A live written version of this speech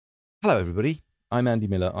Hello, everybody. I'm Andy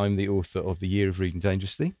Miller. I'm the author of The Year of Reading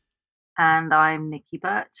Dangerously. And I'm Nikki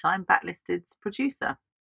Birch. I'm Backlisted's producer.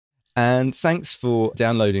 And thanks for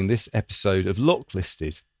downloading this episode of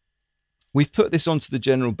Locklisted. We've put this onto the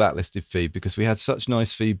general Backlisted feed because we had such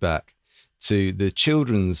nice feedback to the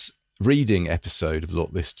children's reading episode of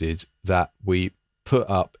Locklisted that we put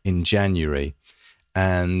up in January.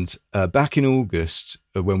 And back in August,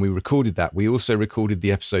 when we recorded that, we also recorded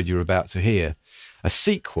the episode you're about to hear, a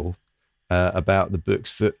sequel about the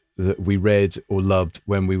books that we read or loved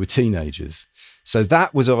when we were teenagers. So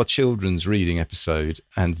that was our children's reading episode,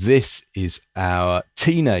 and this is our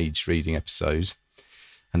teenage reading episode.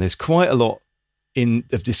 And there's quite a lot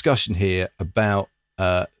of discussion here about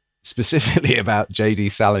specifically about J.D.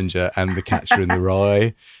 Salinger and The Catcher in the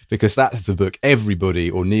Rye, because that's the book everybody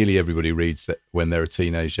or nearly everybody reads that when they're a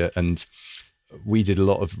teenager. And we did a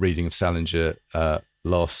lot of reading of Salinger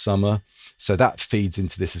last summer, so that feeds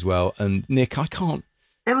into this as well. And Nick,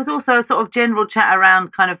 There was also a sort of general chat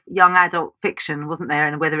around kind of young adult fiction, wasn't there,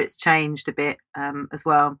 and whether it's changed a bit as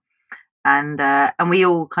well. And we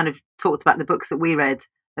all kind of talked about the books that we read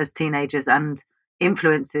as teenagers and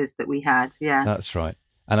influences that we had. Yeah, that's right.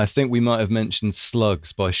 And I think we might have mentioned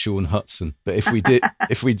Slugs by Sean Hudson, but if we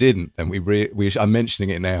didn't, then I'm mentioning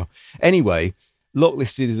it now. Anyway,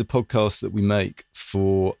 Locklisted is a podcast that we make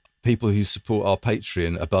for people who support our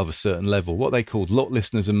Patreon above a certain level, what they called lot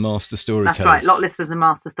listeners and master storytellers. That's right, lot listeners and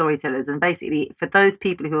master storytellers. And basically, for those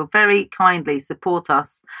people who very kindly support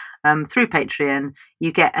us through Patreon,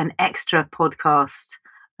 you get an extra podcast,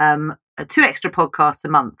 2 extra podcasts a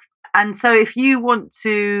month. And so if you want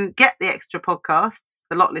to get the extra podcasts,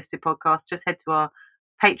 the Locklisted podcast, just head to our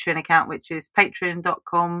Patreon account, which is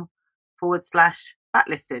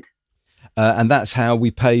patreon.com/Backlisted. And that's how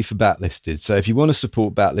we pay for Backlisted. So if you want to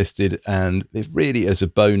support Backlisted, and if really as a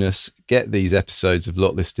bonus, get these episodes of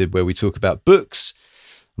Locklisted where we talk about books,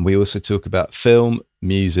 and we also talk about film,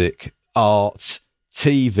 music, art,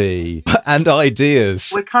 TV, and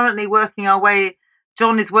ideas. We're currently working our way.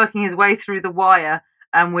 John is working his way through The Wire,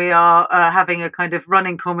 and we are having a kind of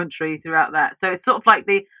running commentary throughout that. So it's sort of like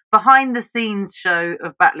the behind-the-scenes show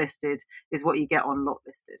of Backlisted is what you get on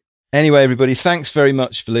Locklisted. Anyway, everybody, thanks very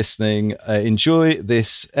much for listening. Enjoy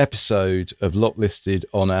this episode of Locklisted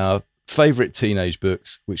on our favourite teenage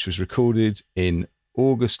books, which was recorded in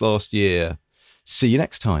August last year. See you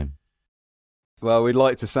next time. Well, we'd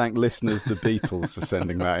like to thank listeners, the Beatles, for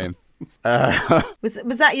sending that in. Was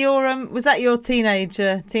that your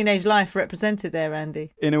teenage life represented there,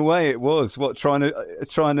 Andy? In a way, it was. What, trying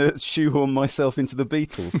to shoehorn myself into the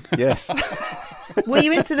Beatles? Yes. Were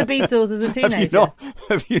you into the Beatles as a teenager?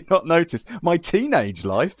 Have you not noticed my teenage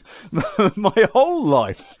life, my whole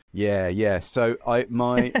life? Yeah. So I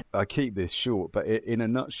keep this short, but in a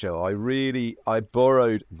nutshell, I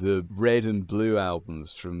borrowed the Red and Blue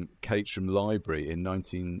albums from Caterham Library in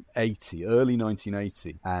early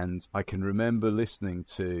 1980, and I can remember listening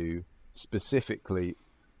to specifically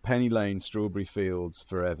Penny Lane, Strawberry Fields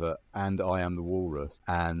Forever, and I Am the Walrus,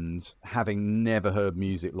 and having never heard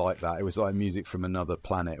music like that, it was like music from another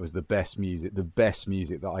planet. It was the best music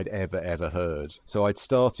that I'd ever heard. So I'd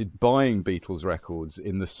started buying Beatles records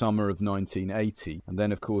in the summer of 1980, and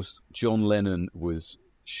then of course John Lennon was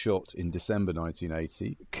shot in December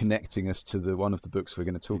 1980, connecting us to one of the books we're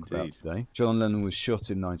going to talk about today. John Lennon was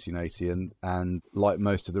shot in 1980, and like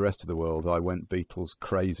most of the rest of the world, I went Beatles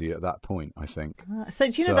crazy at that point, I think. So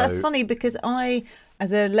do you know, that's funny, because I,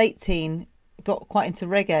 as a late teen, got quite into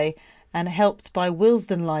reggae and helped by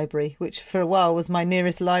Willesden Library, which for a while was my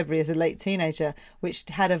nearest library as a late teenager, which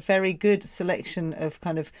had a very good selection of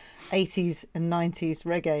kind of 80s and 90s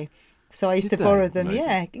reggae. So I used to borrow them.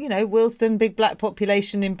 Amazing. Yeah, Willesden, big black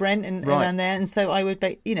population in Brent and around there. And so I would,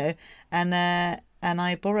 and I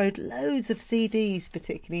borrowed loads of CDs,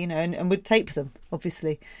 particularly, and would tape them,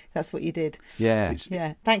 obviously. That's what you did. Yeah.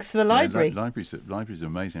 Yeah. Thanks to the library. Libraries are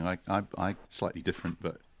amazing. I slightly different,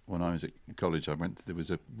 but when I was at college,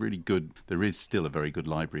 there is still a very good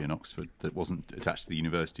library in Oxford that wasn't attached to the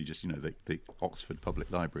university, just, the Oxford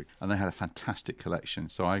Public Library. And they had a fantastic collection.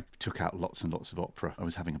 So I took out lots and lots of opera. I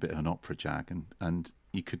was having a bit of an opera jag, and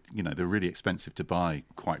you could, they're really expensive to buy,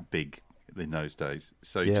 quite big in those days.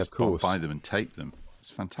 So you just buy them and tape them. It's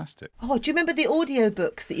fantastic. Oh, do you remember the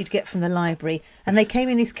audiobooks that you'd get from the library? And they came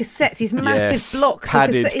in these cassettes, these massive blocks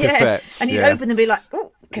padded of cassettes. And you'd open them and be like,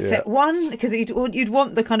 oh, cassette one, because you'd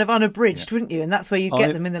want the kind of unabridged, wouldn't you? And that's where you'd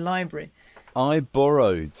get them in the library. I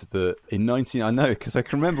borrowed I know because I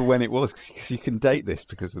can remember when it was, because you can date this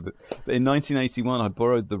because of but in 1981 I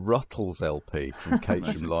borrowed the Ruttles LP from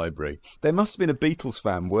Caterham Library. There must have been a Beatles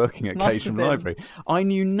fan working at Caterham Library. I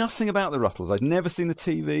knew nothing about the Ruttles. I'd never seen the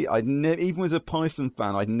TV. Even as a Python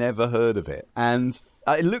fan, I'd never heard of it. And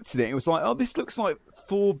I looked at it, it was like, oh, this looks like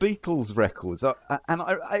 4 Beatles records.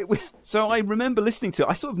 So I remember listening to it.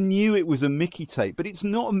 I sort of knew it was a Mickey tape, but it's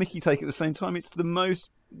not a Mickey tape at the same time. It's the most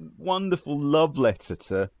wonderful love letter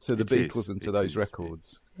to the Beatles and to those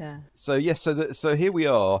records. Yeah. So yes, so here we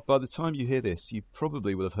are. By the time you hear this, you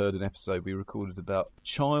probably will have heard an episode we recorded about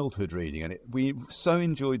childhood reading, and we so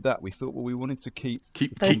enjoyed that we thought, well, we wanted to keep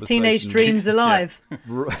those teenage dreams alive.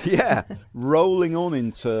 Yeah, rolling on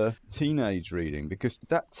into teenage reading, because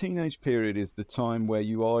that teenage period is the time where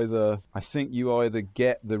you either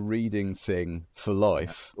get the reading thing for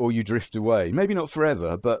life, or you drift away. Maybe not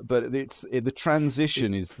forever, but the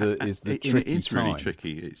transition is the tricky It is time. really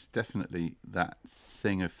tricky. It's definitely that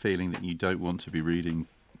thing of feeling that you don't want to be reading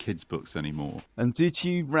kids' books anymore. And did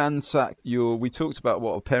you ransack we talked about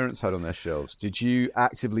what our parents had on their shelves. Did you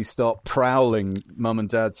actively start prowling mum and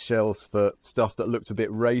dad's shelves for stuff that looked a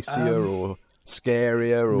bit racier or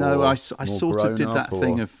scarier? Or no, I sort of did that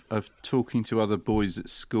thing of talking to other boys at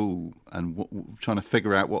school and trying to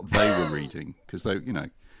figure out what they were reading, because they,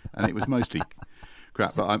 and it was mostly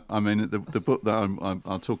crap. But I mean, the book that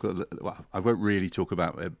I'll talk. Well, I won't really talk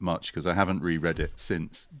about it much because I haven't reread it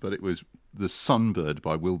since. But it was The Sunbird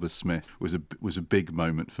by Wilbur Smith was a big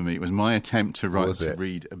moment for me. It was my attempt to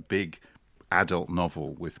read a big adult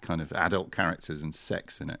novel with kind of adult characters and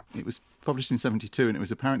sex in it. It was published in 1972, and it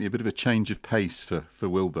was apparently a bit of a change of pace for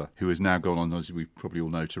Wilbur, who has now gone on, as we probably all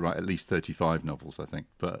know, to write at least 35 novels, I think,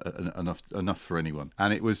 but enough for anyone.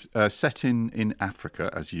 And it was set in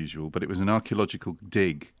Africa, as usual, but it was an archaeological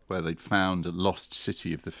dig where they'd found a lost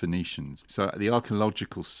city of the Phoenicians. So the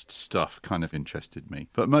archaeological stuff kind of interested me.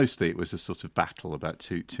 But mostly it was a sort of battle about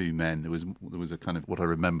two men. There was a kind of, what I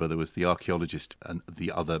remember, there was the archaeologist and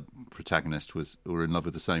the other protagonist were in love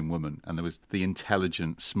with the same woman. And there was the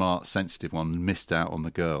intelligent, smart, sensitive one missed out on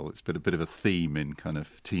the girl. It's been a bit of a theme in kind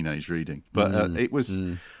of teenage reading. But it was,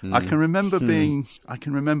 I can remember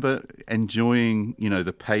enjoying,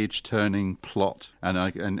 the page-turning plot, and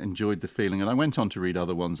I enjoyed the feeling. And I went on to read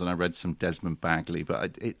other ones, and I read some Desmond Bagley,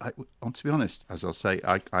 but to be honest, as I'll say,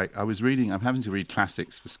 I was reading. I'm having to read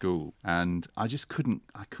classics for school, and I just couldn't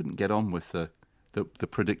get on with the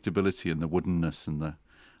predictability and the woodenness and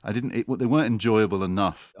they weren't enjoyable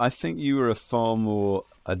enough. I think you were a far more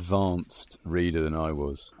advanced reader than I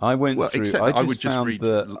was. I would just read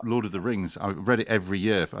Lord of the Rings. I read it every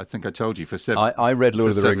year. I think I told you for 7 years. I read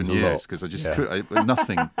Lord of the Rings a lot because I just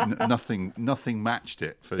nothing matched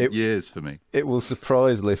it for years for me. It will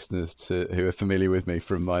surprise listeners who are familiar with me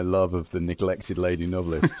from my love of the neglected lady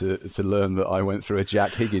novelist to learn that I went through a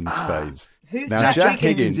Jack Higgins phase. Who's now, Jack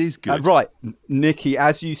Higgins is good. Right, Nikki,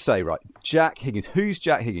 as you say, right, Jack Higgins. Who's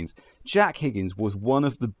Jack Higgins? Jack Higgins was one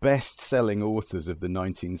of the best-selling authors of the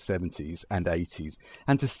 1970s and 80s.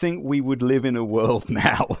 And to think we would live in a world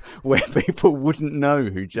now where people wouldn't know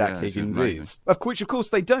who Jack Higgins is. Of course,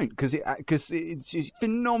 they don't, because it's just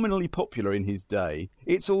phenomenally popular in his day.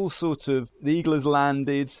 It's all sort of, The Eagle Has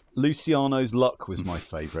Landed, Luciano's Luck was my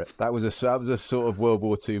favourite. That was a sort of World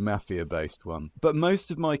War II mafia-based one. But most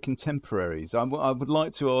of my contemporaries, I would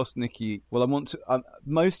like to ask Nikki,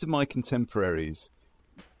 most of my contemporaries,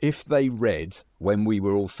 if they read when we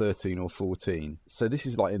were all 13 or 14, so this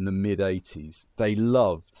is like in the mid-80s, they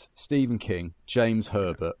loved Stephen King, James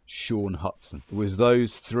Herbert, Sean Hudson. It was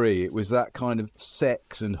those three. It was that kind of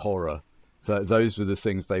sex and horror. Those were the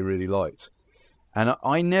things they really liked. And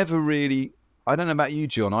I never really, I don't know about you,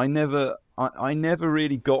 John, I never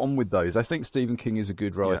really got on with those. I think Stephen King is a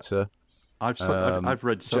good writer. Yeah. I've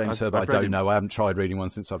read James Herbert. I don't know. I haven't tried reading one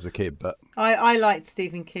since I was a kid, but I liked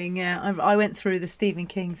Stephen King. Yeah, I went through the Stephen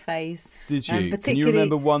King phase. Did you? Can you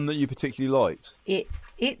remember one that you particularly liked? Is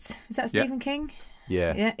that Stephen King?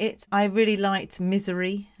 Yeah. I really liked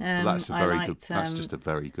Misery. That's just a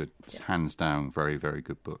very good, hands down, very, very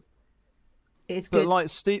good book. It's good.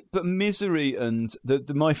 But Misery and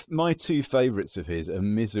my two favourites of his are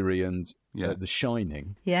Misery and The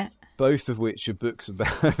Shining. Yeah. Both of which are books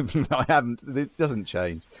about. It doesn't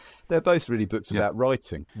change. They're both really books about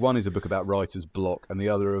writing. One is a book about writer's block, and the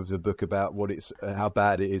other is a book about how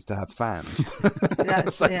bad it is to have fans.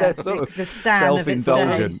 That's they're sort of the Stan of its day.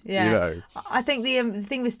 self-indulgent. Yeah. I think the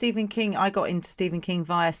thing with Stephen King, I got into Stephen King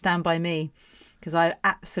via Stand By Me, because I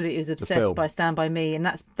absolutely was obsessed by Stand By Me, and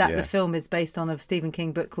the film is based on a Stephen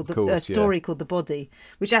King book called a story called The Body,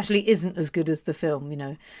 which actually isn't as good as the film.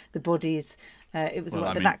 The Body is It was, Well, I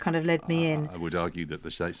but mean, that kind of led me in. I would argue that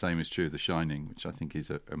the same is true of The Shining, which I think is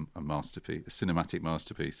a masterpiece, a cinematic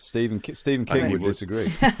masterpiece. Stephen King would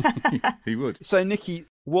disagree. He would. So, Nikki,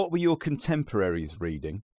 what were your contemporaries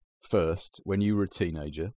reading first when you were a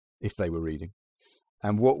teenager, if they were reading?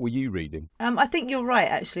 And what were you reading? I think you're right,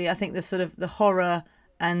 actually. I think the sort of the horror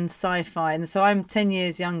and sci-fi, and so I'm 10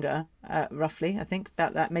 years younger, roughly. I think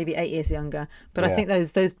about that, maybe 8 years younger. But I think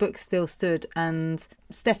those books still stood, and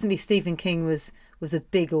definitely Stephen King was a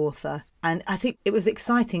big author, and I think it was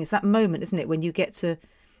exciting. It's that moment, isn't it, when you get to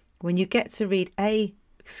read A,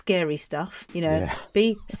 scary stuff,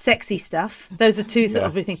 B, sexy stuff. Those are two sort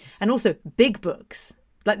of things, and also big books.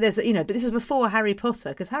 Like there's, but this was before Harry Potter,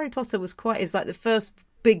 because Harry Potter is like the first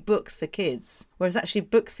big books for kids, whereas actually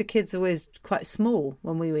books for kids are always quite small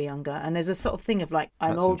when we were younger. And there's a sort of thing of like,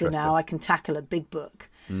 I'm older now, I can tackle a big book.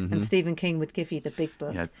 Mm-hmm. And Stephen King would give you the big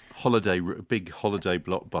book. Yeah, big holiday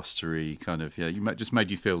blockbustery kind of, just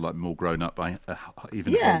made you feel like more grown up by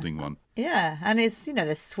even holding one. Yeah, and it's,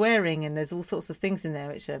 there's swearing and there's all sorts of things in there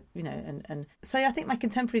which are, and so I think my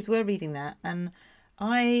contemporaries were reading that, and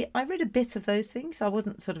I read a bit of those things. I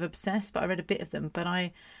wasn't sort of obsessed, but I read a bit of them. But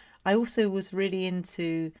I also was really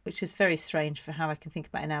into, which is very strange for how I can think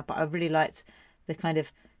about it now, but I really liked the kind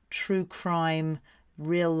of true crime,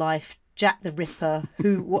 real life Jack the Ripper,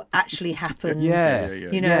 what actually happened.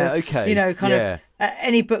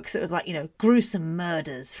 Any books that was like, gruesome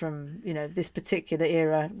murders from, this particular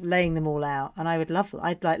era, laying them all out. And I'd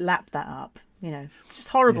like lap that up. Just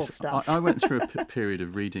horrible stuff. I went through a period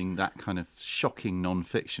of reading that kind of shocking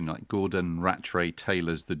non-fiction, like Gordon Rattray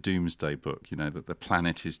Taylor's The Doomsday Book, that the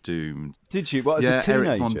planet is doomed. Did you? As a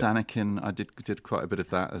teenager? Eric von Daniken, I did quite a bit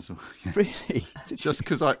of that as well. Yeah. Really? Just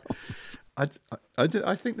because I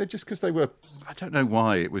think that just because they were, I don't know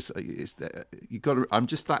why it was. I'm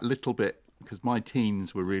just that little bit, because my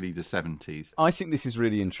teens were really the 70s. I think this is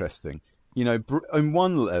really interesting. In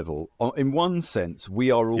one level, in one sense,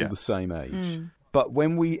 we are all the same age. Mm. But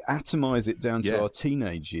when we atomise it down to our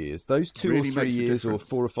teenage years, those 2 or 3 years or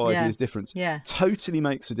 4 or 5 years difference totally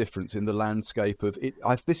makes a difference in the landscape of it.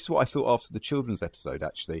 This is what I thought after the children's episode,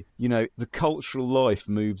 actually. The cultural life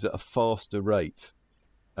moves at a faster rate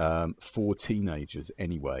for teenagers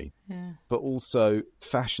anyway. Yeah. But also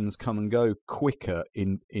fashions come and go quicker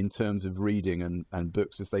in terms of reading and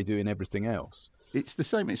books as they do in everything else. It's the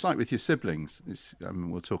same. It's like with your siblings.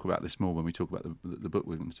 We'll talk about this more when we talk about the book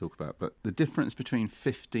we're going to talk about. But the difference between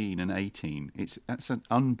 15 and 18, that's an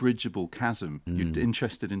unbridgeable chasm. You're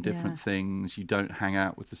interested in different things. You don't hang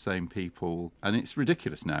out with the same people. And it's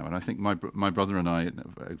ridiculous now. And I think my brother and I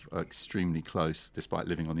are extremely close, despite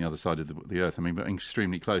living on the other side of the earth. But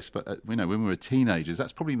extremely close. But, when we were teenagers,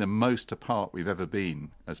 that's probably the most apart we've ever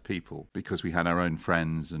been as people, because we had our own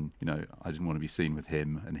friends. And, I didn't want to be seen with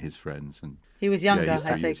him and his friends. And he was younger,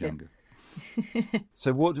 I take it.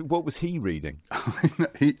 So what was he reading?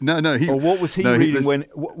 What was he reading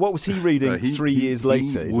what was he reading 3 years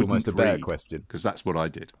later is almost a better question. Because that's what I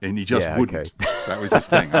did. And he just wouldn't. Okay. That was his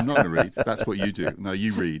thing. I'm not going to read. That's what you do. No,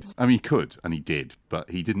 you read. He could, and he did, but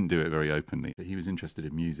he didn't do it very openly. He was interested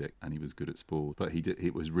in music and he was good at sport, but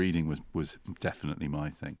reading was definitely my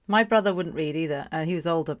thing. My brother wouldn't read either, and he was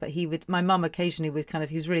older, but my mum occasionally would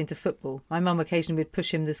he was really into football. My mum occasionally would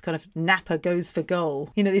push him this kind of Napa goes for goal.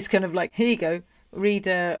 This kind of like, here you go. Read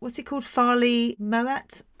what's it called? Farley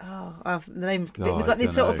Moat? The name. It was like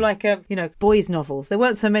this sort of like boys' novels. There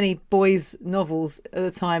weren't so many boys' novels at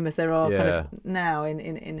the time as there are kind of now.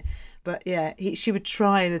 But she would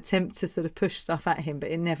try and attempt to sort of push stuff at him,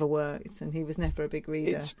 but it never worked, and he was never a big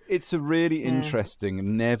reader. It's a really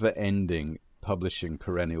interesting, never-ending publishing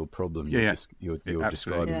perennial problem you're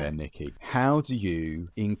describing there, Nikki. How do you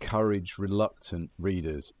encourage reluctant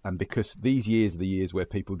readers? And because these years are the years where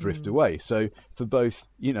people drift away, so for both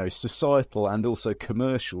societal and also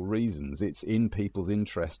commercial reasons, it's in people's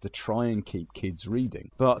interest to try and keep kids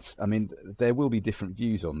reading. But there will be different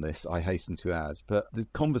views on this, I hasten to add, but the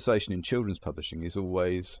conversation in children's publishing is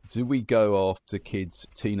always, do we go after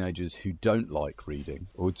teenagers who don't like reading,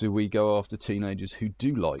 or do we go after teenagers who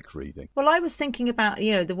do like reading? Well, I was thinking about,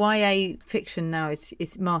 the YA fiction now,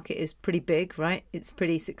 its market is pretty big, right? It's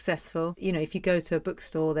pretty successful. If you go to a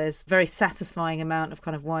bookstore, there's a very satisfying amount of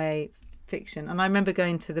kind of YA fiction. And I remember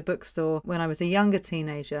going to the bookstore when I was a younger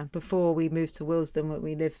teenager, before we moved to Willesden, where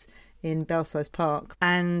we lived in Belsize Park,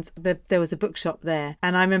 and there was a bookshop there.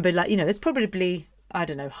 And I remember there's probably, I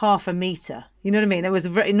don't know, half a metre You know what I mean? There was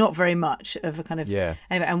not very much of a kind of Yeah.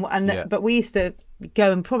 Anyway, but we used to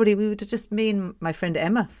go and probably we would just me and my friend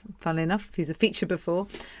Emma, funnily enough, who's a feature before,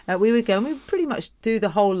 we would go and we would pretty much do the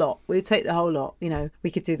whole lot. We would take the whole lot. You know,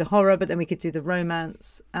 we could do the horror, but then we could do the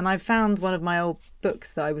romance. And I found one of my old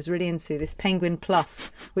books that I was really into, this Penguin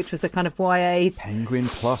Plus, which was a kind of YA. Penguin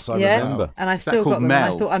Plus, I remember. And I've still got them. Mel?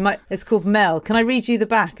 And I thought I might. It's called Mel. Can I read you the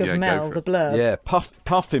back of Yeah, go Mel, for the it. blurb? Yeah,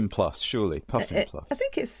 Puffin Plus, surely. Puffin Plus. I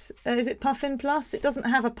think it's is it Puffin Plus? It doesn't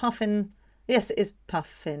have a Puffin. Yes, it is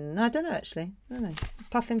Puffin. I don't know actually. I don't know.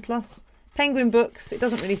 Puffin Plus. Penguin Books. It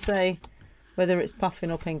doesn't really say whether it's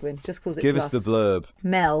Puffin or Penguin. Just calls it Give Plus. us the blurb.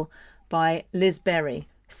 Mel by Liz Berry.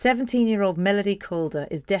 17-year-old Melody Calder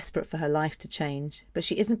is desperate for her life to change, but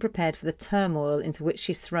she isn't prepared for the turmoil into which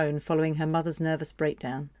she's thrown following her mother's nervous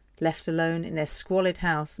breakdown. Left alone in their squalid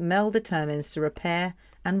house, Mel determines to repair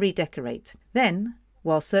and redecorate. Then,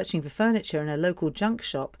 while searching for furniture in a local junk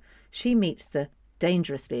shop, she meets the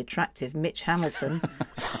dangerously attractive Mitch Hamilton,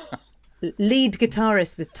 lead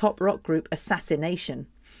guitarist with top rock group Assassination.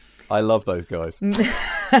 I love those guys. Maybe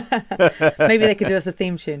they could do us a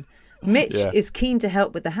theme tune. Mitch is keen to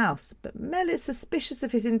help with the house, but Mel is suspicious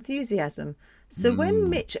of his enthusiasm. So when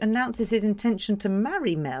Mitch announces his intention to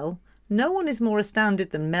marry Mel, no one is more astounded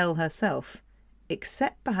than Mel herself,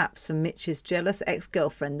 except perhaps for Mitch's jealous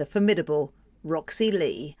ex-girlfriend, the formidable Roxy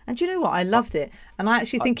Lee. And do you know what? I loved it. And I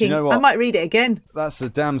actually thinking I might read it again. That's a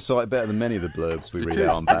damn sight better than many of the blurbs we read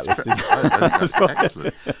out on Backlisted.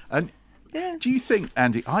 Excellent. And do you think,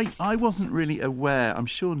 Andy, I wasn't really aware, I'm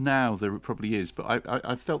sure now there probably is, but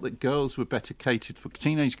I felt that girls were better catered for.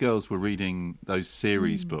 Teenage girls were reading those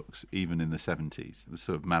series books even in the 70s, the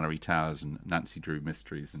sort of Mallory Towers and Nancy Drew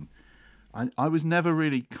mysteries. And I was never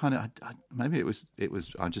really kind of, maybe it was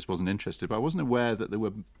I just wasn't interested, but I wasn't aware that there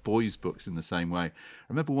were boys' books in the same way. I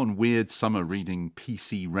remember one weird summer reading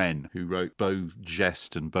P.C. Wren, who wrote Beau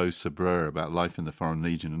Geste and Beau Sabreur about life in the Foreign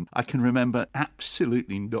Legion, and I can remember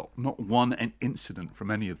absolutely not one incident from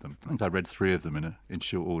any of them. I think I read 3 of them in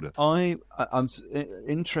short order. I'm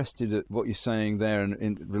interested at what you're saying there, and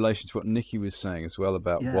in relation to what Nikki was saying as well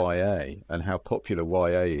about YA and how popular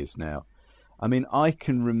YA is now. I mean, I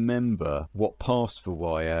can remember what passed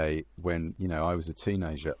for YA when, I was a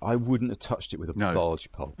teenager. I wouldn't have touched it with a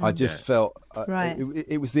barge pole. I just felt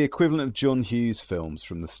it was the equivalent of John Hughes films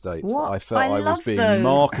from the States. What? I felt I was being those.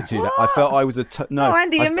 marketed. What? I felt I was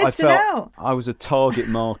Andy, you're missing out. I was a target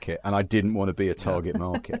market, and I didn't want to be a target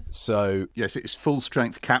market. So yes, it's full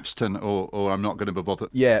strength Capstan, or I'm not going to be bothered.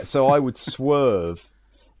 Yeah, so I would swerve.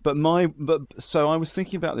 So I was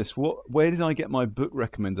thinking about this. Where did I get my book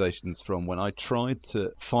recommendations from when I tried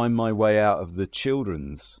to find my way out of the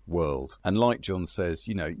children's world? And like John says,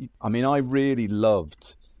 I really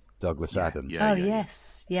loved Douglas Adams.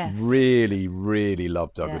 Yes. Really, really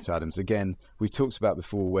loved Douglas Adams. Again, we've talked about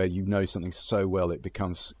before where something so well it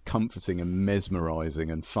becomes comforting and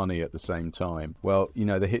mesmerising and funny at the same time. Well, the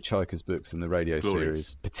Hitchhiker's books and the radio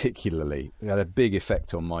series particularly had a big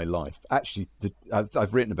effect on my life. Actually,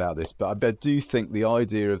 I've written about this, but I do think the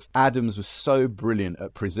idea of Adams was so brilliant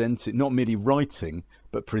at presenting, not merely writing,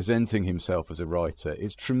 but presenting himself as a writer.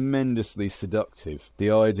 It's tremendously seductive.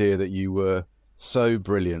 The idea that you were so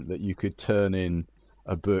brilliant that you could turn in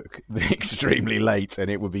a book extremely late and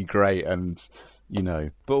it would be great, and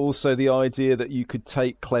but also the idea that you could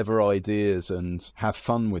take clever ideas and have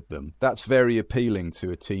fun with them. That's very appealing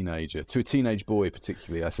to a teenager, to a teenage boy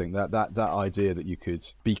particularly. I think that idea that you could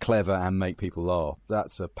be clever and make people laugh,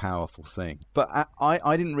 that's a powerful thing. But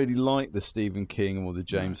I didn't really like the Stephen King or the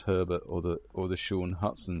James Herbert or the Sean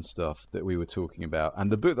Hudson stuff that we were talking about.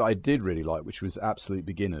 And the book that I did really like, which was Absolute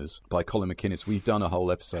Beginners by Colin McInnes, we've done a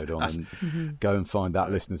whole episode on, and go and find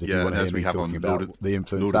that, listeners, if you want to hear me talking about the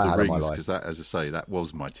influence that had on my life. Because that, as I say, that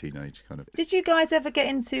was my teenage kind of. Did you guys ever get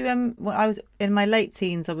into I was in my late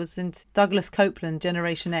teens, I was into Douglas Copeland,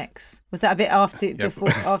 Generation X. Was that a bit after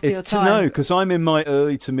your time? No, because I'm in my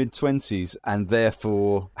early to mid 20s, and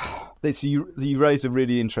therefore you raise a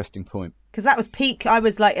really interesting point. Because that was peak. I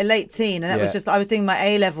was like a late teen, and that was just, I was doing my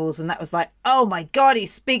A levels, and that was like, oh my God,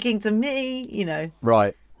 he's speaking to me,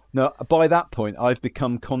 Right. Now, by that point, I've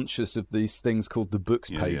become conscious of these things called the books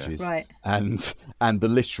pages and the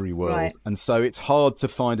literary world. Right. And so it's hard to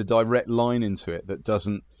find a direct line into it that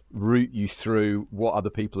doesn't route you through what other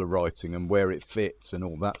people are writing and where it fits and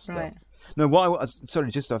all that stuff. Right. No,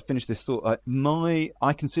 sorry, just I finished this thought.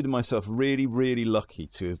 I consider myself really, really lucky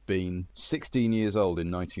to have been 16 years old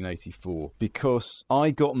in 1984 because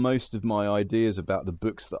I got most of my ideas about the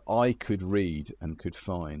books that I could read and could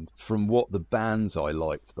find from what the bands I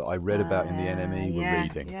liked that I read about in the NME were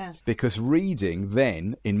reading. Yeah. Because reading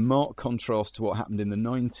then, in marked contrast to what happened in the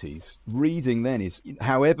 90s, reading then is,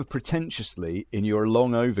 however pretentiously, in your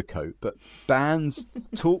long overcoat, but bands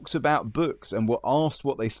talked about books and were asked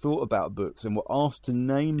what they thought about books and were asked to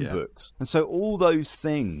name books. And so all those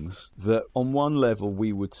things that on one level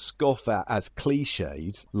we would scoff at as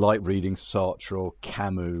cliched, like reading Sartre or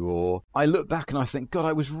Camus, or I look back and I think, God,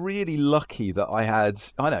 I was really lucky that I had,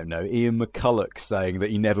 I don't know, Ian McCulloch saying that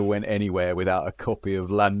he never went anywhere without a copy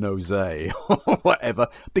of La Nausée or whatever,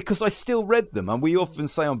 because I still read them. And we often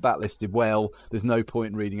say on Backlisted, well, there's no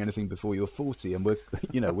point in reading anything before you're 40, and we'll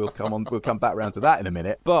come back around to that in a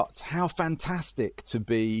minute. But how fantastic to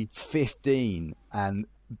be 15 and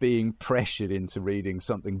being pressured into reading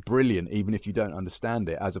something brilliant, even if you don't understand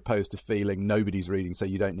it, as opposed to feeling nobody's reading, so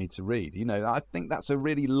you don't need to read. I think that's a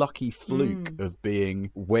really lucky fluke of being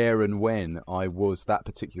where and when I was that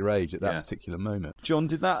particular age at that particular moment. John,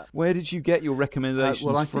 where did you get your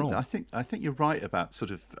recommendations from? I think you're right about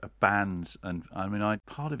sort of bands, and I mean,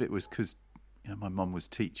 part of it was because my mum was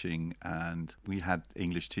teaching and we had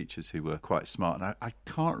English teachers who were quite smart. And I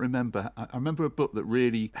can't remember. I remember a book that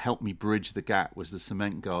really helped me bridge the gap was The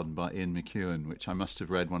Cement Garden by Ian McEwan, which I must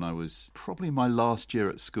have read when I was probably my last year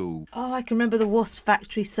at school. Oh, I can remember The Wasp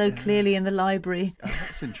Factory so clearly in the library. Oh,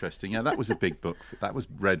 that's interesting. Yeah, that was a big book. That was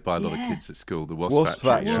read by a lot of kids at school. The Wasp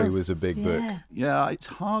Factory was a big book. Yeah, it's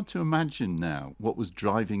hard to imagine now what was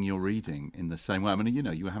driving your reading in the same way. I mean,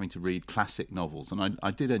 you were having to read classic novels, and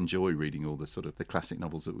I did enjoy reading all the sort of the classic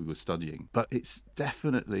novels that we were studying. But it's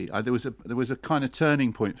definitely there was a kind of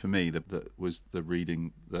turning point for me that was the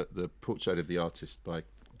reading the Portrait of the Artist by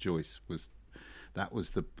Joyce was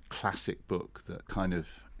the classic book that kind of,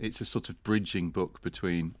 it's a sort of bridging book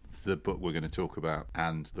between the book we're going to talk about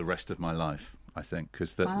and the rest of my life, I think,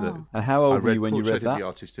 because and how old were you when you read that? Portrait of the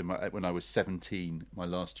Artist when I was 17, my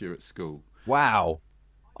last year at school. Wow.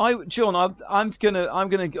 John, I'm gonna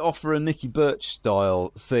offer a Nicky Birch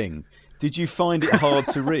style thing. Did you find it hard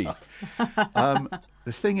to read?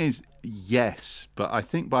 The thing is, yes, but I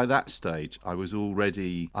think by that stage I was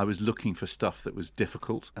looking for stuff that was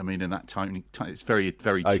difficult. I mean, in that tiny it's very,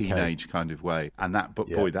 very teenage kind of way. And that book,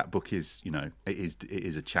 that book is, it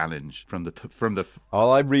is a challenge from the. Oh,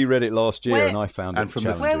 I reread it last year and I found it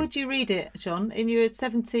challenging. Where would you read it, John? You were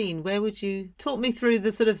 17. Where would you talk me through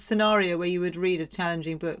the sort of scenario where you would read a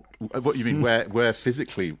challenging book? What you mean? Where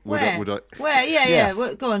physically would I? Where? Yeah.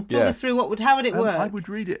 Well, go on, talk us through how would it work? I would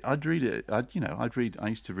read it. I'd read it. I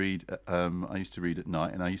used to read at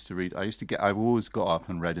night, and I've always got up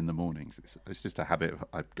and read in the mornings. It's just a habit.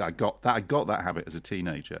 I got that habit as a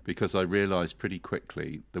teenager because I realised pretty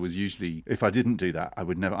quickly there was usually, if I didn't do that, I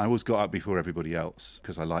always got up before everybody else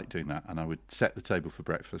because I liked doing that, and I would set the table for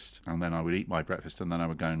breakfast, and then I would eat my breakfast, and then I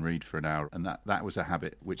would go and read for an hour, and that was a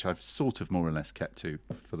habit which I've sort of more or less kept to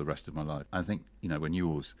for the rest of my life. I think when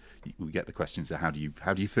you get the questions that how do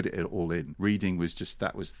you fit it all in? Reading was just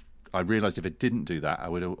I realised if I didn't do that,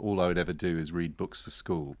 all I would ever do is read books for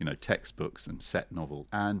school, textbooks and set novels.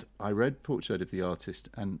 And I read Portrait of the Artist,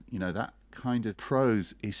 and that kind of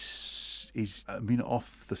prose is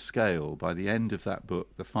off the scale by the end of that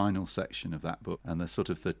book, the final section of that book, and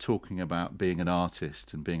the talking about being an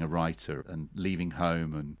artist and being a writer and leaving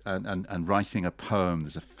home and writing a poem.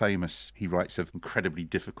 He writes an incredibly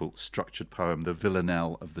difficult structured poem, The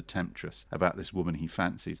Villanelle of the Temptress, about this woman he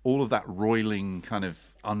fancies. All of that roiling kind of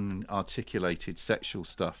unarticulated sexual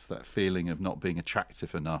stuff, that feeling of not being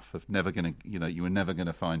attractive enough, of never going to, you were never going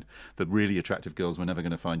to find, the really attractive girls were never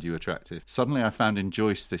going to find you attractive. Suddenly I found in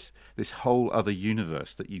Joyce this whole other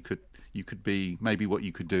universe that you could be. Maybe what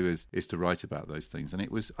you could do is to write about those things, and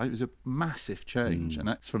it was a massive change. And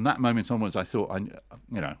that's from that moment onwards. I thought,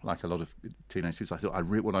 like a lot of teenagers, I thought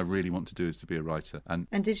what I really want to do is to be a writer. And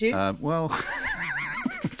did you? Well,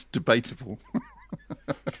 it's debatable.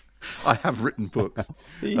 I have written books.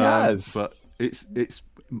 He has, but it's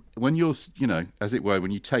when you're, as it were,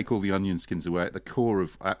 when you take all the onion skins away at the core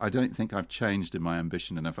of, I don't think I've changed in my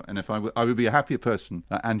ambition. And if I would be a happier person.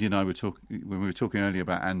 Andy and I were talking when we were talking earlier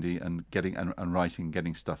about Andy and getting and writing,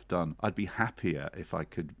 getting stuff done. I'd be happier if I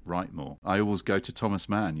could write more. I always go to Thomas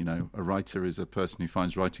Mann. A writer is a person who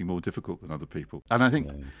finds writing more difficult than other people. And I think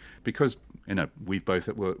because we've both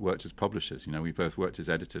worked as publishers. We both worked as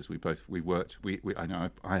editors. I know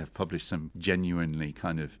I have published some genuinely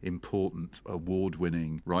kind of important,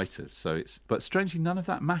 award-winning writers. But strangely, none of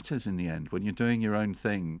that matters in the end when you're doing your own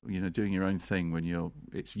thing. Doing your own thing when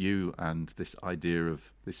it's you and this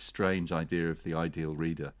strange idea of the ideal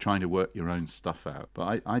reader, trying to work your own stuff out.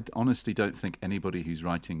 But I honestly don't think anybody who's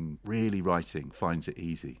really writing finds it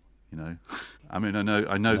easy. I mean, I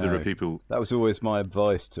know there are people. That was always my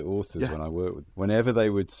advice to authors when I worked with. Whenever they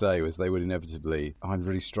would say, they would inevitably, I'm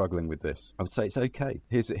really struggling with this, I would say it's okay.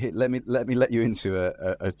 Let me let you into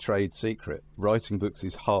a trade secret. Writing books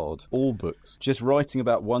is hard. All books. Just writing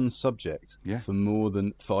about one subject for more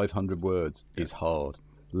than 500 words is hard.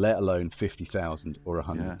 Let alone 50,000 or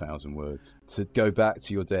 100,000 words. To go back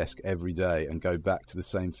to your desk every day and go back to the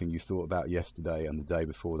same thing you thought about yesterday and the day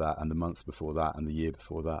before that and the month before that and the year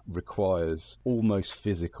before that requires almost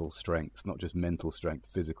physical strength, not just mental strength,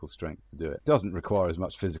 physical strength to do it. It doesn't require as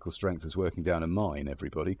much physical strength as working down a mine,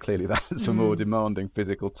 everybody. Clearly that's a more demanding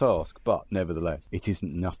physical task, but nevertheless, it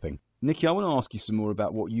isn't nothing. Nikki, I want to ask you some more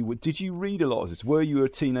about what you would. Did you read a lot of this? Were you a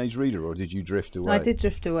teenage reader or did you drift away? I did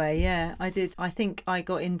drift away, yeah. I did. I think I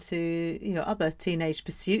got into, other teenage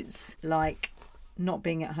pursuits like not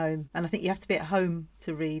being at home. And I think you have to be at home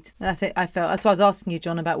to read. And I felt, that's why I was asking you,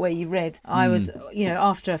 John, about where you read. I was,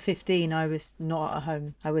 after 15, I was not at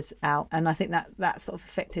home. I was out. And I think that sort of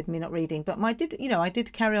affected me not reading. But I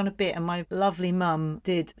did carry on a bit. And my lovely mum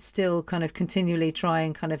did still kind of continually try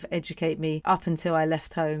and kind of educate me up until I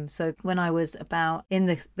left home. So when I was about in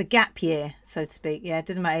the gap year, so to speak,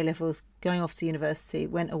 did my A-levels, going off to university,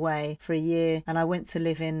 went away for a year, and I went to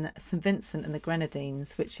live in St Vincent and the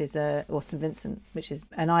Grenadines, which is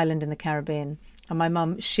an island in the Caribbean. And my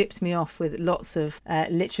mum shipped me off with lots of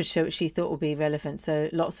literature which she thought would be relevant. So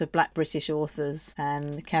lots of Black British authors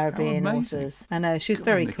and Caribbean authors. I know, she was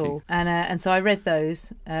very cool. And so I read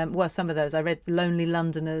those. Some of those. I read Lonely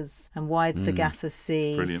Londoners and Wide Sagassa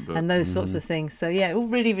Sea and those sorts of things. So all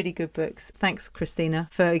really, really good books. Thanks, Christina,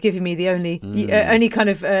 for giving me the only kind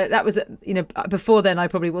of that was before then I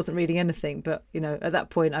probably wasn't reading anything, but at that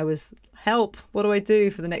point I was, help, what do I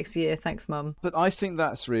do for the next year? Thanks, Mum. But I think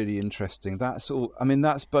that's really interesting. That's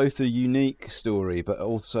both a unique story, but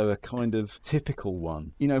also a kind of typical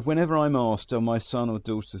one. Whenever I'm asked, my son or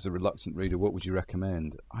daughter's a reluctant reader, what would you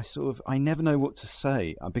recommend? I never know what to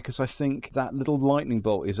say, because I think that little lightning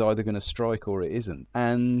bolt is either going to strike or it isn't.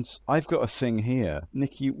 And I've got a thing here.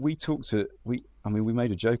 Nikki, we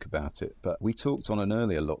made a joke about it, but we talked on an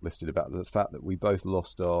earlier Locklisted about the fact that we both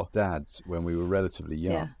lost our dads when we were relatively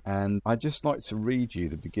young. Yeah. And I'd just like to read you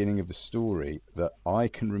the beginning of a story that I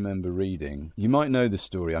can remember reading. You might know the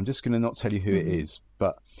story. I'm just going to not tell you who it is,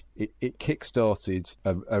 but it kick-started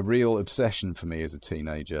a real obsession for me as a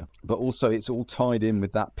teenager. But also it's all tied in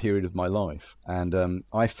with that period of my life. And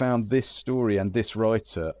I found this story and this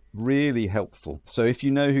writer really helpful. So if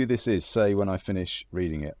you know who this is, say when I finish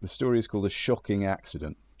reading it. The story is called A Shocking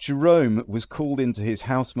Accident. Jerome was called into his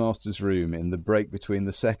housemaster's room in the break between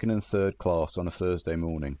the second and third class on a Thursday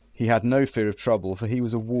morning. He had no fear of trouble, for he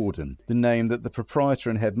was a warden, the name that the proprietor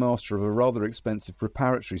and headmaster of a rather expensive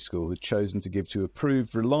preparatory school had chosen to give to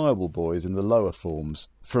approved, reliable boys in the lower forms.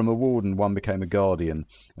 From a warden one became a guardian,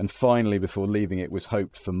 and finally, before leaving it, was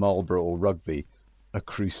hoped for Marlborough or Rugby, a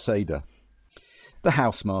crusader. The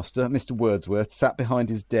housemaster, Mr. Wordsworth, sat behind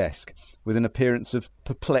his desk with an appearance of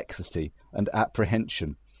perplexity and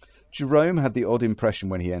apprehension. Jerome had the odd impression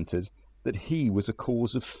when he entered that he was a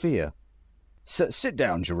cause of fear. Sit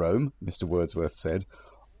down, Jerome, Mr. Wordsworth said.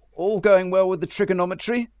 All going well with the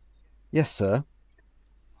trigonometry? Yes, sir.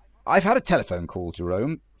 I've had a telephone call,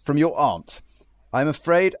 Jerome, from your aunt. I'm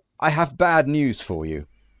afraid I have bad news for you.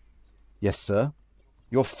 Yes, sir.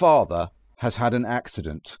 Your father has had an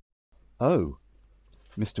accident. Oh.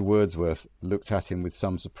 Mr. Wordsworth looked at him with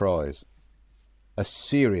some surprise. A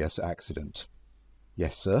serious accident.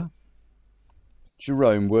 Yes, sir.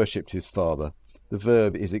 Jerome worshipped his father. The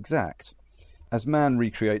verb is exact. As man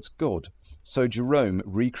recreates God, so Jerome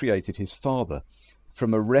recreated his father,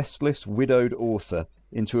 from a restless, widowed author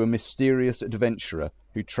into a mysterious adventurer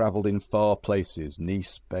who travelled in far places,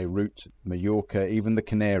 Nice, Beirut, Majorca, even the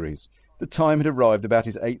Canaries. The time had arrived about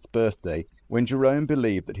his 8th birthday when Jerome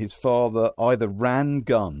believed that his father either ran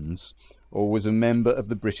guns or was a member of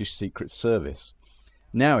the British Secret Service.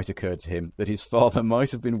 Now it occurred to him that his father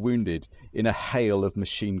might have been wounded in a hail of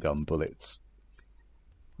machine gun bullets.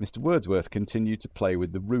 Mr. Wordsworth continued to play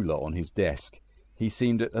with the ruler on his desk. He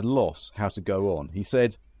seemed at a loss how to go on. He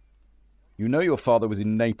said, You know your father was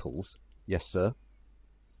in Naples? Yes, sir.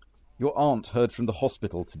 Your aunt heard from the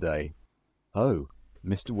hospital today. Oh,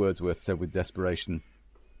 Mr. Wordsworth said with desperation.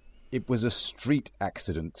 It was a street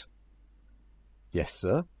accident. Yes,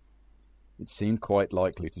 sir. It seemed quite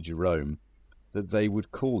likely to Jerome that they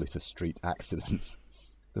would call it a street accident.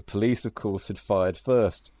 The police, of course, had fired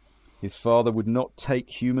first. His father would not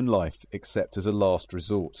take human life except as a last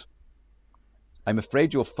resort. I'm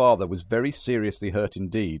afraid your father was very seriously hurt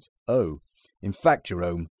indeed. Oh, in fact,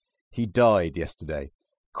 Jerome, he died yesterday,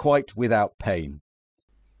 quite without pain.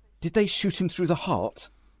 Did they shoot him through the heart?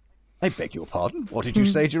 I beg your pardon. What did you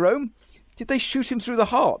say, Jerome? Did they shoot him through the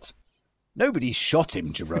heart? Nobody shot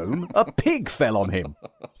him, Jerome. A pig fell on him.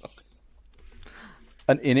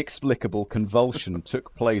 An inexplicable convulsion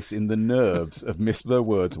took place in the nerves of Mr.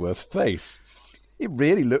 Wordsworth's face. It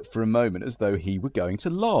really looked for a moment as though he were going to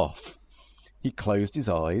laugh. He closed his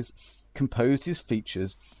eyes, composed his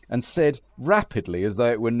features, and said rapidly, as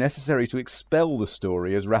though it were necessary to expel the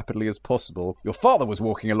story as rapidly as possible, your father was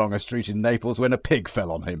walking along a street in Naples when a pig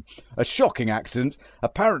fell on him. A shocking accident.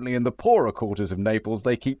 Apparently in the poorer quarters of Naples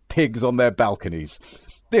they keep pigs on their balconies.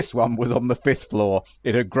 This one was on the 5th floor.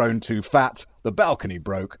 It had grown too fat. The balcony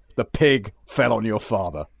broke. The pig fell on your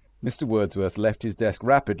father. Mr. Wordsworth left his desk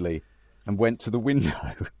rapidly and went to the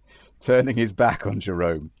window, turning his back on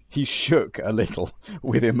Jerome. He shook a little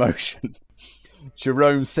with emotion.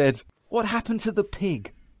 Jerome said, what happened to the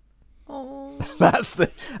pig? Oh. That's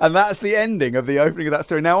the ending of the opening of that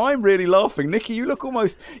story. Now I'm really laughing. Nikki, you look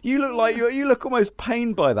almost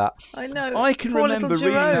pained by that. I know. I can Poor remember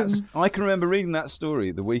little Jerome. I can remember reading that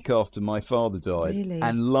story the week after my father died, Really?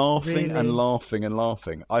 and laughing Really? and laughing and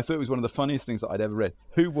laughing. I thought it was one of the funniest things that I'd ever read.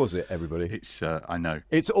 Who was it, everybody? It's I know.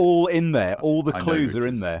 It's all in there. All the I know clues who it are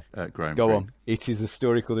in is. there. Graham Go Greene. on. It is a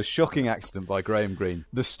story called A Shocking Accident by Graham Greene.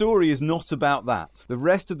 The story is not about that. The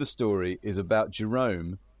rest of the story is about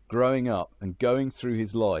Jerome growing up and going through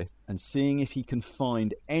his life and seeing if he can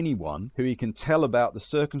find anyone who he can tell about the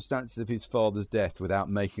circumstances of his father's death without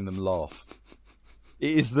making them laugh.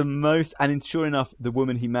 It is the most, and sure enough, the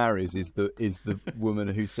woman he marries is the woman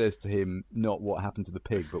who says to him, not what happened to the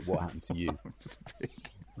pig, but what happened to you.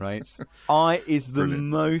 Right? Is the Brilliant.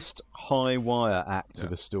 most high wire act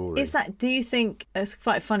of a story. Is that, do you think, it's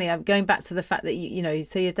quite funny, I'm going back to the fact that, you know,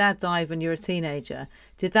 so your dad died when you were a teenager.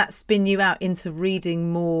 Did that spin you out into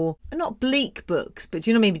reading more, not bleak books, but do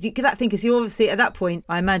you know what I mean? Because that thing, because you obviously, at that point,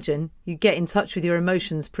 I imagine, you get in touch with your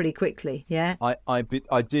emotions pretty quickly, yeah?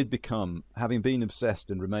 I did become, having been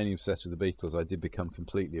obsessed and remaining obsessed with the Beatles, I did become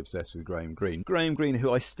completely obsessed with Graham Greene. Graham Greene,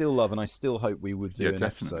 who I still love and I still hope we would do an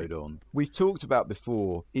definitely. episode on. We've talked about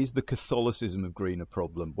before, is the Catholicism of Greene a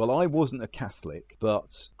problem? Well, I wasn't a Catholic,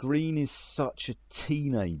 but Greene is such a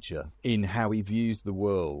teenager in how he views the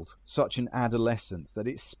world, such an adolescent, that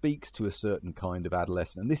it speaks to a certain kind of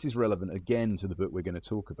adolescent. And this is relevant again to the book we're going to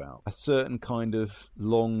talk about. A certain kind of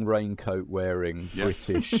long raincoat wearing,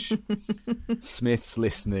 British, Smiths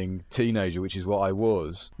listening teenager, which is what I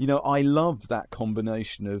was. You know, I loved that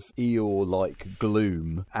combination of Eeyore-like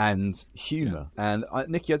gloom and humour. And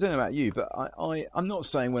Nikki, I don't know about you, but I'm not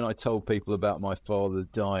saying when I told people about my father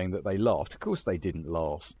dying that they laughed. Of course they didn't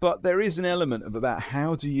laugh. But there is an element of about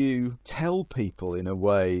how do you tell people in a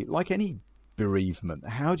way, like any bereavement,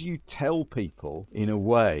 how do you tell people in a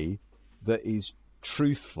way that is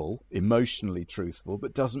truthful, emotionally truthful,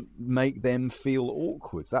 but doesn't make them feel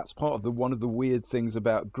awkward? That's part of one of the weird things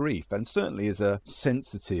about grief. And certainly as a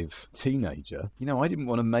sensitive teenager, you know, I didn't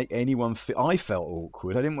want to make anyone feel, I felt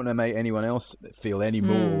awkward. I didn't want to make anyone else feel any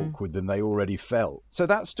more awkward than they already felt. So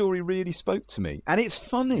that story really spoke to me. And it's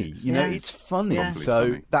funny, you know, it's funny. Yeah. So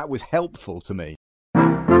Funny. that was helpful to me.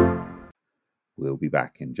 We'll be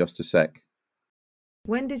back in just a sec.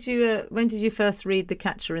 When did you first read The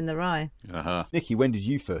Catcher in the Rye? Nikki, when did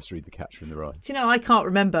you first read The Catcher in the Rye? Do you know, I can't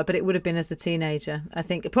remember, but it would have been as a teenager. I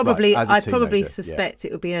think probably, Right, as a I probably teenager, suspect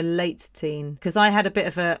it would be a late teen, because I had a bit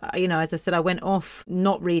of a, you know, as I said, I went off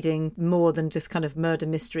not reading more than just kind of murder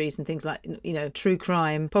mysteries and things like, you know, true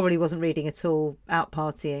crime. Probably wasn't reading at all, out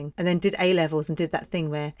partying, and then did A levels and did that thing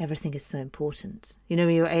where everything is so important. You know,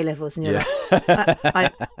 when you're at A levels and you're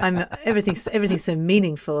like, I'm everything's so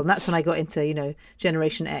meaningful, and that's when I got into, you know,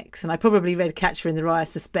 Generation X, and I probably read Catcher in the Rye, I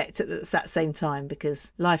suspect, at that same time,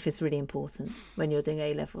 because life is really important when you're doing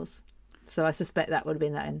A levels. So I suspect that would have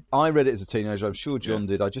been that end. I read it as a teenager. I'm sure John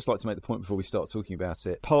did. I'd just like to make the point before we start talking about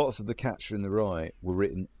it. Parts of The Catcher in the Rye were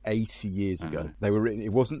written 80 years ago. They were written.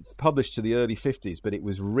 It wasn't published to the early 50s, but it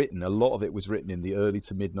was written. A lot of it was written in the early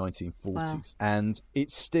to mid 1940s, Wow. and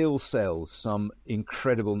it still sells some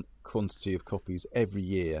incredible quantity of copies every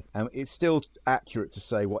year. And it's still accurate to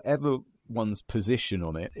say whatever one's position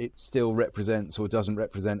on it, it still represents or doesn't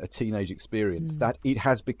represent a teenage experience. That it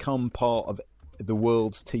has become part of the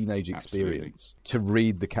world's teenage experience to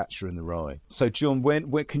read The Catcher in the Rye. So, John,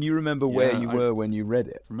 when can you remember where you were when you read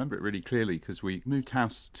it? I remember it really clearly because we moved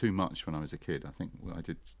house too much when I was a kid. I think I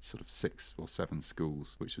did sort of 6 or 7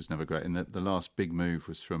 schools, which was never great. And the last big move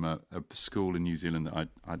was from a school in New Zealand that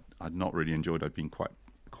I'd not really enjoyed. I'd been quite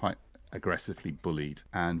aggressively bullied,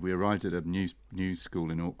 and we arrived at a new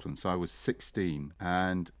school in Auckland. So I was 16,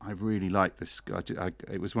 and I really liked this.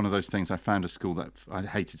 It was one of those things. I found a school that I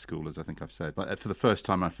hated school, as I think I've said, but for the first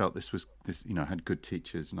time, I felt this had good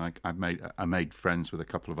teachers, and I made friends with a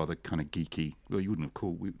couple of other kind of geeky. Well, you wouldn't have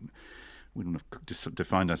called. We wouldn't have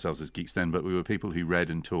defined ourselves as geeks then, but we were people who read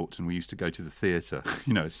and talked, and we used to go to the theatre,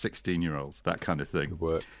 16-year-olds, that kind of thing. Good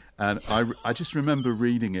work. And I just remember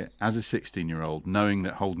reading it as a 16-year-old, knowing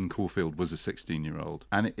that Holden Caulfield was a 16-year-old.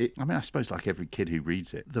 And I suppose like every kid who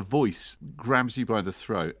reads it, the voice grabs you by the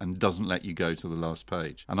throat and doesn't let you go to the last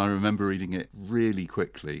page. And I remember reading it really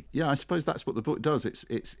quickly. Yeah, I suppose that's what the book does.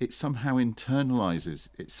 It somehow internalizes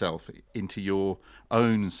itself into your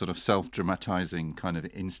own sort of self-dramatizing kind of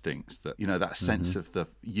instincts, that, that sense of the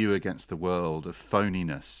you against the world, of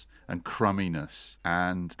phoniness and crumminess.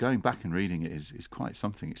 And going back and reading it is quite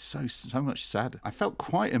something. It's so much sad. I felt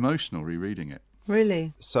quite emotional rereading it.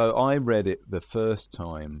 Really? So I read it the first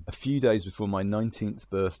time a few days before my 19th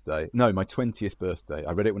birthday. No, my 20th birthday.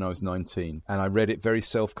 I read it when I was 19. And I read it very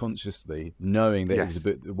self-consciously, knowing that it was a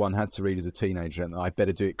book that one had to read as a teenager, and I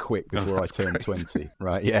better do it quick before I turned 20.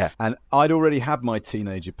 Right, yeah. And I'd already had my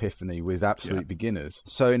teenage epiphany with Absolute Beginners.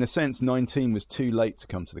 So in a sense, 19 was too late to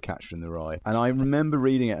come to The Catcher in the Rye. And I remember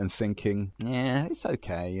reading it and thinking, yeah, it's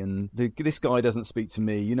okay. And this guy doesn't speak to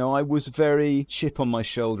me. I was very chip on my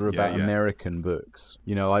shoulder about American books.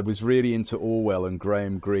 I was really into Orwell and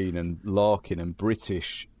Graham Greene and Larkin and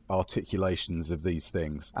British articulations of these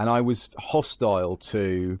things, and I was hostile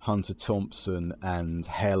to Hunter Thompson and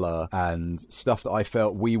Heller and stuff that I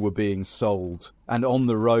felt we were being sold, and On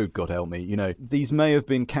the Road, God help me. These may have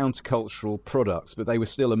been countercultural products, but they were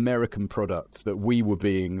still American products that we were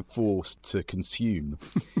being forced to consume.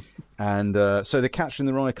 And so The Catcher in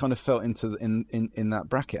the Rye kind of felt into in that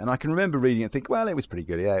bracket. And I can remember reading it and think, well, it was pretty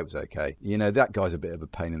good. Yeah, it was okay. That guy's a bit of a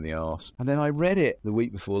pain in the arse. And then I read it the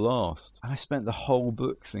week before last, and I spent the whole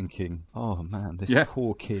book thinking, oh man, this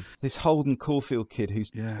poor kid, this Holden Caulfield kid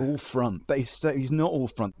who's all front, but he's not all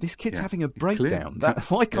front. This kid's having a breakdown.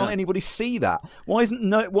 Why can't anybody see that? Why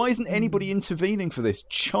isn't anybody intervening for this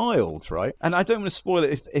child, right? And I don't want to spoil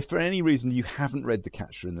it if for any reason you haven't read The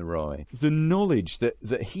Catcher in the Rye. The knowledge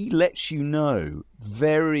that he lets you know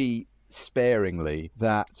very sparingly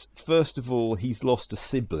that, first of all, he's lost a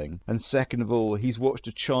sibling, and second of all, he's watched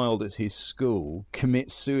a child at his school commit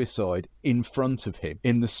suicide in front of him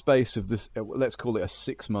in the space of this, let's call it a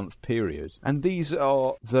 6-month period. And these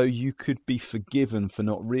are, though you could be forgiven for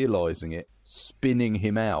not realising it, spinning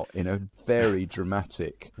him out in a very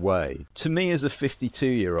dramatic way. To me, as a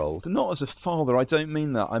 52-year-old, not as a father, I don't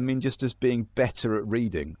mean that. I mean just as being better at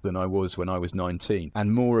reading than I was when I was 19,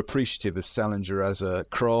 and more appreciative of Salinger as a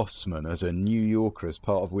craftsman, as a New Yorker, as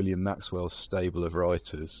part of William Maxwell's stable of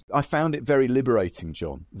writers. I found it very liberating,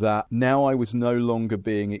 John, that now I was no longer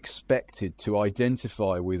being expected to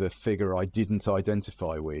identify with a figure I didn't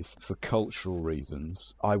identify with for cultural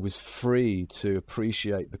reasons. I was free to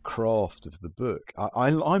appreciate the craft of the book.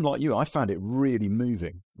 I'm like you. I found it really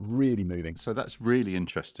moving. Really moving. So that's really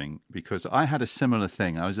interesting, because I had a similar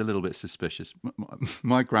thing. I was a little bit suspicious.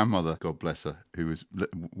 My grandmother, God bless her, who was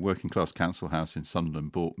working class council house in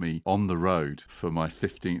Sunderland, bought me On the Road for my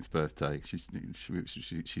 15th birthday. She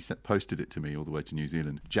posted it to me all the way to New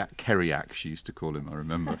Zealand. Jack Kerouac, she used to call him, I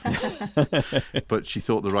remember. But she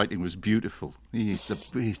thought the writing was beautiful.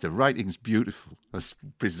 The writing's beautiful. That's a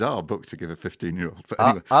bizarre book to give a 15-year-old. But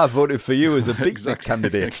anyway. I voted for you as a big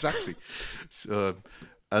candidate. Exactly. So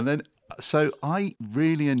I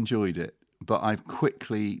really enjoyed it, but I've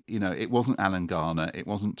quickly, it wasn't Alan Garner, it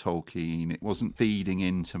wasn't Tolkien, it wasn't feeding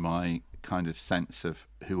into my kind of sense of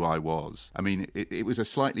who I was. I mean, it was a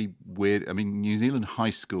slightly weird. I mean, New Zealand high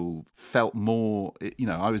school felt more.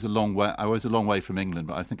 I was a long way from England,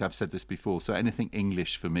 but I think I've said this before. So anything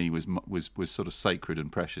English for me was sort of sacred and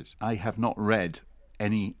precious. I have not read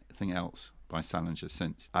anything else by Salinger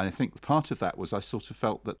since. And I think part of that was I sort of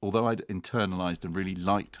felt that although I'd internalised and really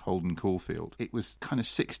liked Holden Caulfield, it was kind of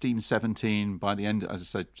 16, 17. By the end, as I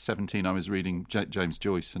said, 17, I was reading James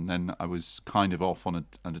Joyce, and then I was kind of off on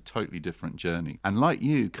a totally different journey. And like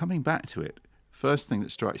you, coming back to it, first thing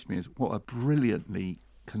that strikes me is what a brilliantly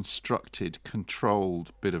constructed,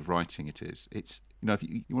 controlled bit of writing it is. You know, if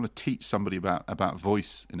you want to teach somebody about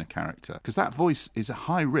voice in a character, because that voice is a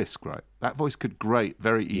high risk, right? That voice could grate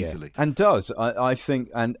very easily. And does, I think,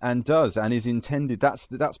 and does, and is intended.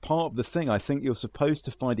 That's part of the thing. I think you're supposed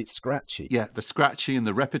to find it scratchy. Yeah, the scratchy and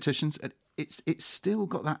the repetitions. It's still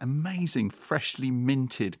got that amazing, freshly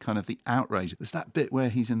minted kind of the outrage. There's that bit where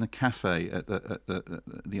he's in the cafe at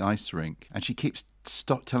the ice rink, and she keeps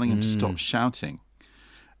telling him to stop shouting.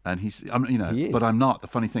 And he is. But I'm not. The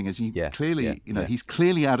funny thing is, he's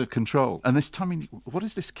clearly out of control. And this time, what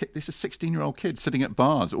is this kid? This is a 16-year-old kid sitting at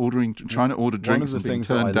bars, trying to order drinks and being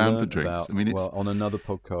turned down for drinks. On another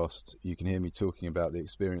podcast, you can hear me talking about the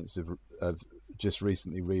experience of just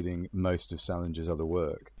recently reading most of Salinger's other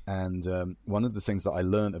work. And one of the things that I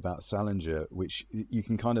learned about Salinger, which you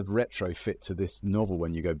can kind of retrofit to this novel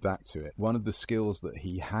when you go back to it, one of the skills that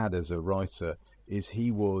he had as a writer is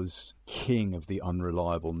he was king of the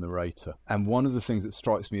unreliable narrator. And one of the things that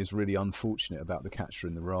strikes me as really unfortunate about The Catcher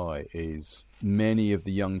in the Rye is many of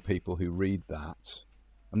the young people who read that,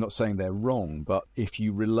 I'm not saying they're wrong, but if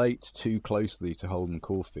you relate too closely to Holden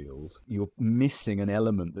Caulfield, you're missing an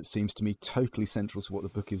element that seems to me totally central to what the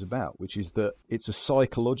book is about, which is that it's a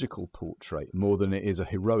psychological portrait more than it is a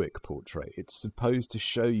heroic portrait. It's supposed to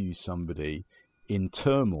show you somebody in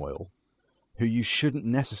turmoil who you shouldn't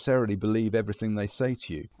necessarily believe everything they say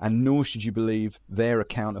to you, and nor should you believe their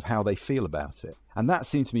account of how they feel about it. And that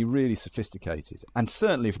seemed to me really sophisticated. And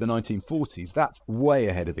certainly for the 1940s, that's way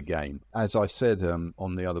ahead of the game. As I said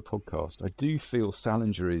on the other podcast, I do feel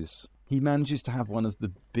Salinger he manages to have one of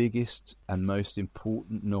the biggest and most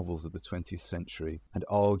important novels of the 20th century, and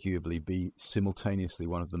arguably be simultaneously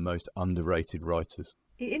one of the most underrated writers.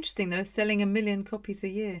 Interesting, though, selling 1 million copies a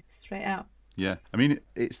year, straight out. Yeah, I mean,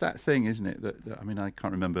 it's that thing, isn't it? That I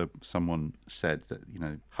can't remember, someone said that,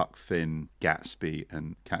 Huck Finn, Gatsby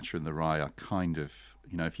and Catcher in the Rye are kind of,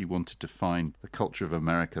 if you wanted to find the culture of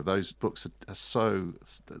America, those books are so,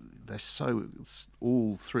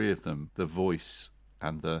 all three of them, the voice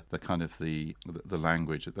and the kind of the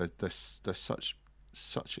language, they're such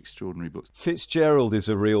extraordinary books. Fitzgerald is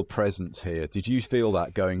a real presence here. Did you feel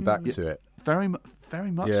that going back to it? Very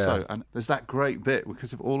much so. And there's that great bit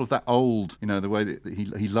because of all of that old, the way that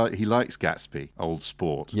he likes Gatsby, old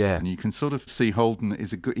sport. Yeah. And you can sort of see Holden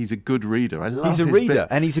he's a good reader. I love He's a his reader, bit.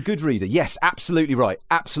 and he's a good reader. Yes, absolutely right.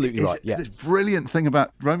 Absolutely right. Yeah. This brilliant thing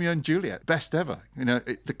about Romeo and Juliet, best ever.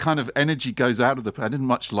 The kind of energy goes out of I didn't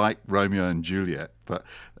much like Romeo and Juliet, but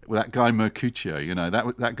that guy Mercutio,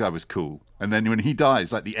 that guy was cool. And then when he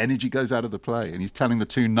dies, like the energy goes out of the play, and he's telling the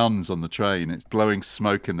two nuns on the train, it's blowing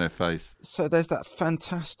smoke in their face. So there's that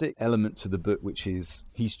fantastic element to the book, which is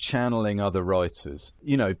he's channeling other writers,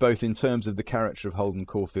 both in terms of the character of Holden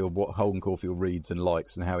Caulfield, what Holden Caulfield reads and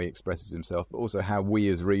likes and how he expresses himself, but also how we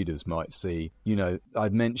as readers might see,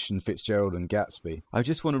 I'd mentioned Fitzgerald and Gatsby. I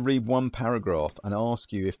just want to read one paragraph and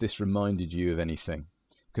ask you if this reminded you of anything,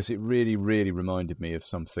 because it really, really reminded me of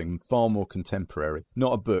something far more contemporary.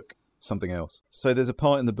 Not a book, something else. So there's a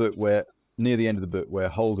part in the book where, near the end of the book, where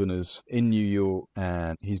Holden is in New York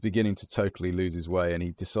and he's beginning to totally lose his way, and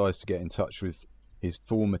he decides to get in touch with his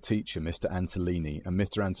former teacher, Mr. Antolini. And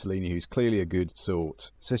Mr. Antolini, who's clearly a good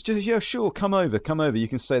sort, says, yeah, sure, come over, you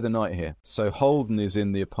can stay the night here. So Holden is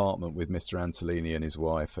in the apartment with Mr. Antolini and his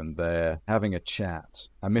wife, and they're having a chat.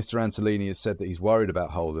 And Mr. Antolini has said that he's worried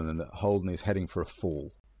about Holden and that Holden is heading for a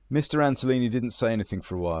fall. Mr. Antolini didn't say anything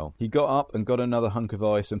for a while. He got up and got another hunk of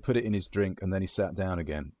ice and put it in his drink, and then he sat down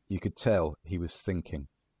again. You could tell he was thinking.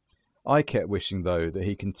 I kept wishing, though, that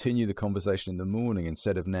he'd continue the conversation in the morning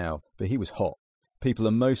instead of now, but he was hot. People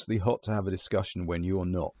are mostly hot to have a discussion when you're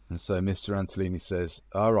not. And so Mr. Antolini says,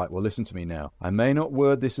 all right, well, listen to me now. I may not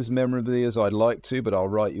word this as memorably as I'd like to, but I'll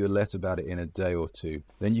write you a letter about it in a day or two.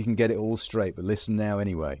 Then you can get it all straight, but listen now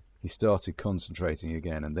anyway. He started concentrating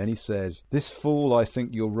again, and then he said, this fall I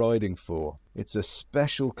think you're riding for, it's a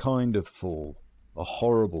special kind of fall, a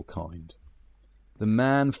horrible kind. The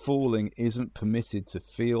man falling isn't permitted to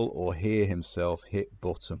feel or hear himself hit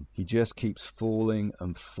bottom. He just keeps falling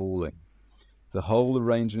and falling. The whole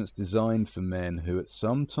arrangement's designed for men who at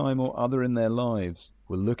some time or other in their lives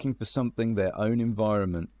were looking for something their own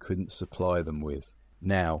environment couldn't supply them with.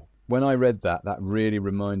 Now, when I read that really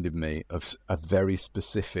reminded me of a very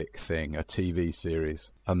specific thing, a TV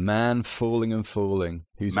series. A man falling and falling,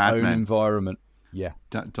 whose own environment... Yeah.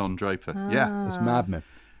 Don Draper. Yeah. It's Mad Men.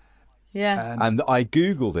 Yeah. And I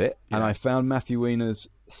Googled it, and I found Matthew Weiner's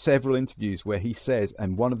several interviews where he says,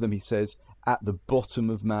 and one of them he says, at the bottom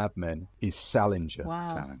of Mad Men is Salinger. Wow.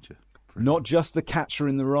 Salinger. Not just the Catcher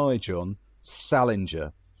in the Rye, John.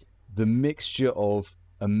 Salinger. The mixture of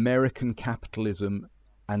American capitalism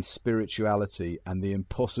and spirituality and the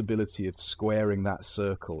impossibility of squaring that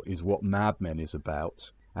circle is what Mad Men is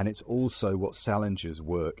about. And it's also what Salinger's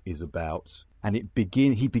work is about. And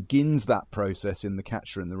he begins that process in The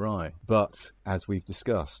Catcher in the Rye. But, as we've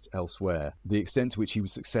discussed elsewhere, the extent to which he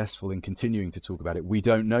was successful in continuing to talk about it, we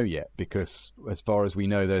don't know yet, because as far as we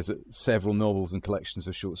know, there's several novels and collections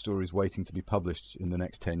of short stories waiting to be published in the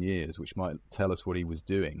next 10 years, which might tell us what he was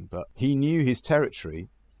doing. But he knew his territory.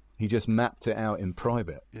 He just mapped it out in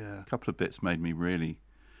private. Yeah, a couple of bits made me really...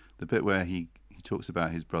 The bit where he talks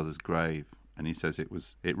about his brother's grave, and he says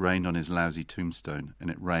it rained on his lousy tombstone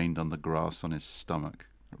and it rained on the grass on his stomach.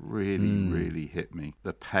 It really hit me.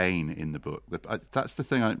 The pain in the book. That's the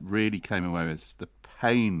thing I really came away with. The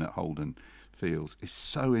pain that Holden feels is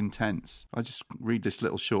so intense. I just read this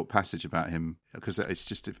little short passage about him because it's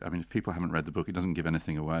just, if people haven't read the book, it doesn't give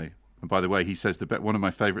anything away. And by the way, he says one of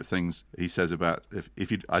my favourite things he says about,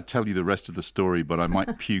 I'd tell you the rest of the story, but I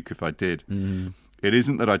might puke if I did. It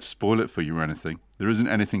isn't that I'd spoil it for you or anything. There isn't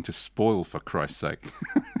anything to spoil, for Christ's sake.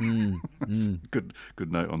 Good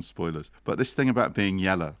note on spoilers. But this thing about being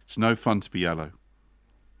yellow, it's no fun to be yellow.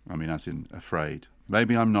 I mean, as in afraid.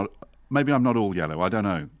 Maybe I'm not all yellow. I don't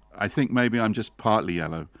know. I think maybe I'm just partly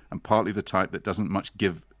yellow and partly the type that doesn't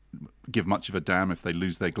give much of a damn if they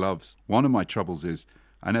lose their gloves. One of my troubles is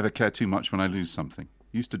I never care too much when I lose something.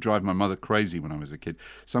 Used to drive my mother crazy when I was a kid.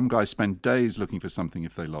 Some guys spend days looking for something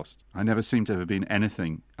if they lost. I never seem to have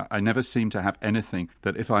anything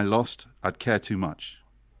that if I lost, I'd care too much.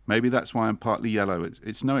 Maybe that's why I'm partly yellow.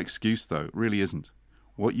 It's no excuse, though. It really isn't.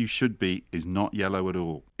 What you should be is not yellow at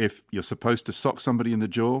all. If you're supposed to sock somebody in the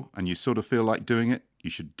jaw and you sort of feel like doing it, you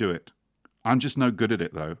should do it. I'm just no good at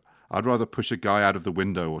it, though. I'd rather push a guy out of the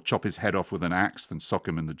window or chop his head off with an axe than sock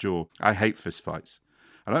him in the jaw. I hate fistfights.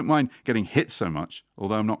 I don't mind getting hit so much,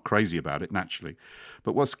 although I'm not crazy about it, naturally.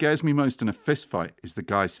 But what scares me most in a fistfight is the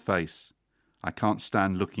guy's face. I can't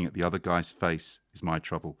stand looking at the other guy's face, is my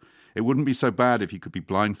trouble. It wouldn't be so bad if you could be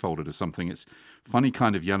blindfolded or something. It's funny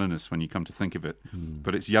kind of yellowness when you come to think of it.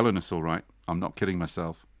 But it's yellowness, all right. I'm not kidding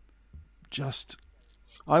myself.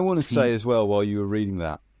 I want to say as well, while you were reading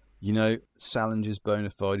that, Salinger's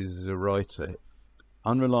bona fides as a writer.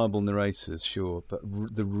 Unreliable narrators, sure, but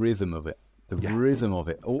the rhythm of it. Rhythm of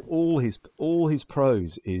it. All his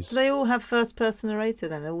prose is... Do they all have first-person narrator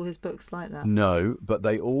then? Are all his books like that? No, but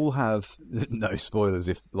they all have... No spoilers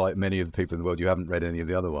if, like many of the people in the world, you haven't read any of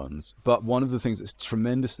the other ones. But one of the things that's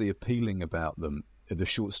tremendously appealing about them, the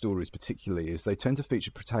short stories particularly, is they tend to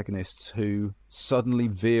feature protagonists who suddenly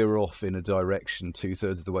veer off in a direction 2/3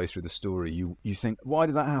 of the way through the story. You think, why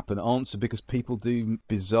did that happen? Answer, because people do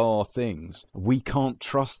bizarre things. We can't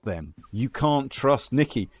trust them. You can't trust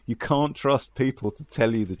Nikki. You can't trust people to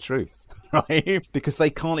tell you the truth, right? Because they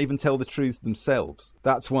can't even tell the truth themselves.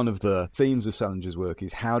 That's one of the themes of Salinger's work,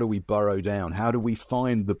 is how do we burrow down? How do we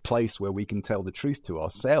find the place where we can tell the truth to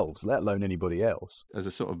ourselves, let alone anybody else? As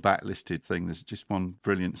a sort of backlisted thing, there's just one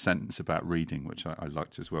brilliant sentence about reading, which I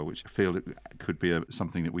liked as well, which I feel it could be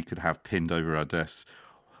something that we could have pinned over our desks.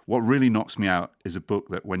 What really knocks me out is a book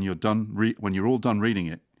that when you're all done reading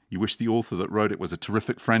it, you wish the author that wrote it was a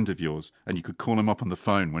terrific friend of yours and you could call him up on the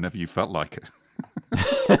phone whenever you felt like it.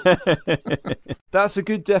 That's a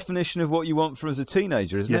good definition of what you want from as a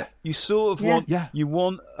teenager, isn't it? You sort of want you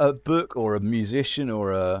want a book or a musician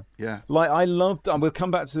or a like I loved. We'll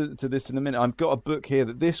come back to this in a minute. I've got a book here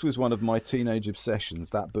that this was one of my teenage obsessions.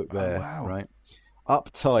 That book there, right?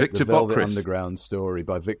 Uptight, Victor the Velvet Bockris. Underground Story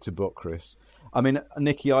by Victor Bockris. I mean,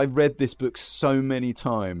 Nikki, I read this book so many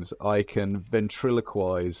times I can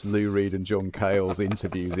ventriloquise Lou Reed and John Cale's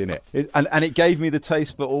interviews in it. And it gave me the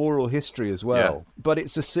taste for oral history as well. Yeah. But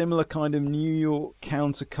it's a similar kind of New York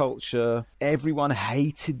counterculture. Everyone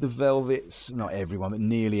hated the Velvets. Not everyone, but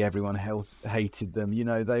nearly everyone else hated them.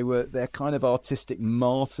 They're kind of artistic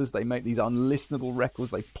martyrs. They make these unlistenable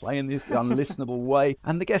records. They play in this unlistenable way.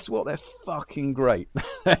 And guess what? They're fucking great.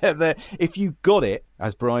 If you got it,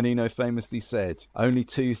 as Brian Eno famously said, only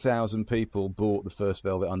 2,000 people bought the first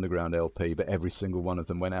Velvet Underground LP, but every single one of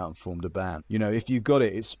them went out and formed a band. If you got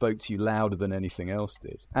it, it spoke to you louder than anything else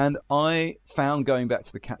did. And I found, going back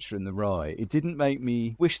to The Catcher in the Rye, it didn't make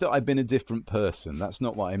me wish that I'd been a different person. That's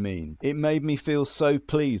not what I mean. It made me feel so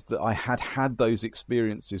pleased that I had those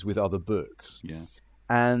experiences with other books. Yeah.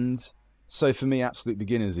 And so for me, Absolute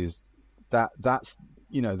Beginners is that's...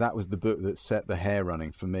 that was the book that set the hair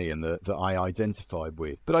running for me and that I identified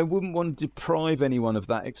with. But I wouldn't want to deprive anyone of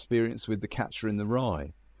that experience with The Catcher in the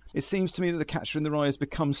Rye. It seems to me that The Catcher in the Rye has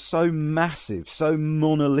become so massive, so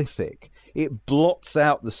monolithic. It blots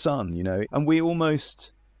out the sun, and we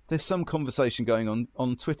almost... There's some conversation going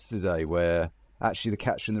on Twitter today where actually The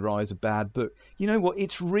Catcher in the Rye is a bad book. You know what?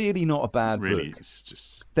 It's really not a bad Really, book. it's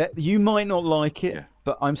just That you might not like it, Yeah.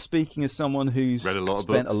 but I'm speaking as someone who's Read a lot of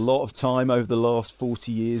spent books. a lot of time over the last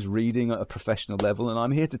 40 years reading at a professional level, and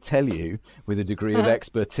I'm here to tell you, with a degree of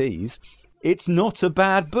expertise, it's not a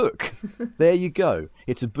bad book. There you go.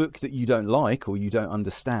 It's a book that you don't like or you don't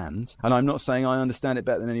understand. And I'm not saying I understand it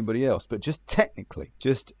better than anybody else, but just technically,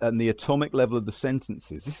 just at the atomic level of the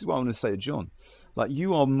sentences. This is what I want to say to John. Like,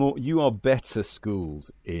 you are better schooled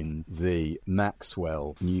in the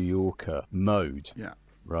Maxwell New Yorker mode. Yeah.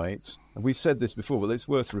 Right? And we've said this before, but it's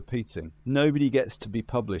worth repeating. Nobody gets to be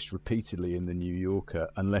published repeatedly in the New Yorker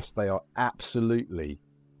unless they are absolutely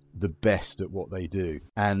the best at what they do,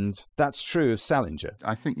 and that's true of Salinger.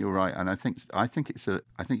 I think you're right, and I think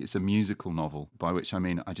it's a musical novel, by which I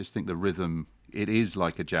mean I just think the rhythm, it is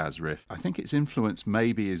like a jazz riff. I think its influence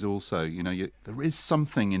maybe is also, there is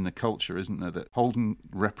something in the culture, isn't there, that Holden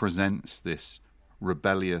represents this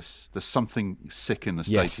rebellious, there's something sick in the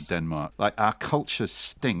state of Denmark. Like, our culture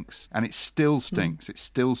stinks, and it still stinks. It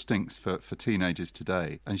still stinks for teenagers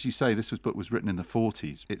today. And as you say, this book was written in the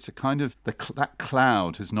 40s. It's a kind of, that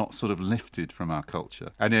cloud has not sort of lifted from our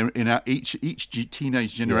culture. And in our, each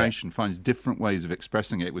teenage generation finds different ways of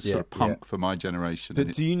expressing it. It was sort of punk for my generation.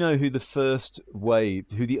 But do you know who who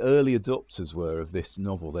the early adopters were of this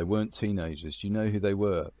novel? They weren't teenagers. Do you know who they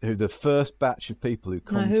were? Who the first batch of people who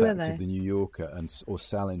contacted the New Yorker or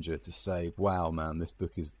Salinger to say, wow, man, this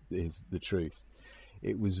book is the truth?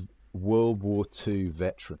 It was World War II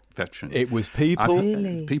veterans. It was people.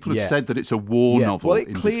 People have said that it's a war novel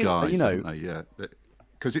in disguise. haven't they? Yeah.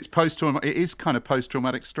 Because it's post-traumatic. It is kind of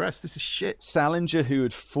post-traumatic stress. This is shit. Salinger, who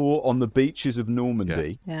had fought on the beaches of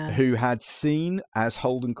Normandy, who had seen, as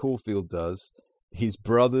Holden Caulfield does, his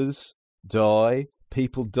brothers die,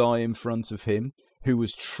 people die in front of him, who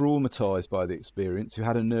was traumatized by the experience, who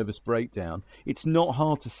had a nervous breakdown. It's not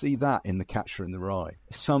hard to see that in The Catcher in the Rye.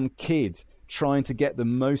 Some kid trying to get the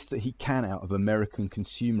most that he can out of American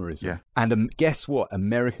consumerism. Yeah. And guess what?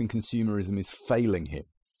 American consumerism is failing him.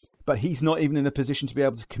 But he's not even in a position to be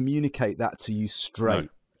able to communicate that to you straight. No.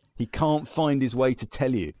 He can't find his way to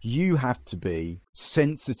tell you. You have to be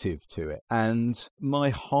sensitive to it. And my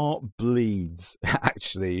heart bleeds,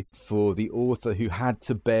 actually, for the author who had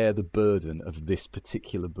to bear the burden of this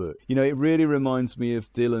particular book. You know, it really reminds me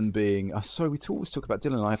of Dylan being... sorry, we always talk about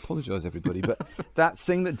Dylan. I apologise, everybody. But that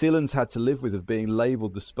thing that Dylan's had to live with of being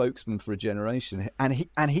labelled the spokesman for a generation.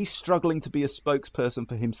 And he's struggling to be a spokesperson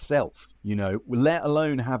for himself, you know, let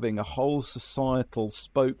alone having a whole societal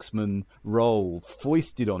spokesman role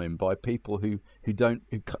foisted on him by people who don't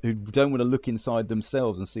want to look inside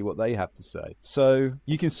themselves and see what they have to say. So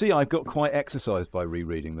you can see I got quite exercised by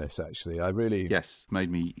rereading this, actually. I really... Yes, made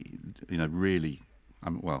me, really...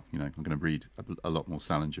 I'm going to read a lot more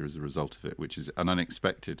Salinger as a result of it, which is an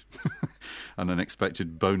unexpected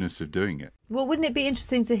bonus of doing it. Well, wouldn't it be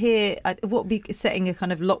interesting to hear what would be setting a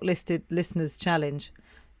kind of Locklisted listeners challenge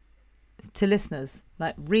to listeners?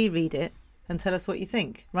 Like, reread it and tell us what you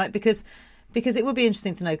think, right? Because it would be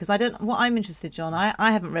interesting to know, because what I'm interested, John,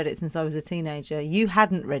 I haven't read it since I was a teenager. You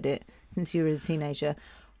hadn't read it since you were a teenager.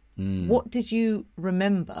 What did you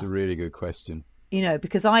remember? It's a really good question. You know,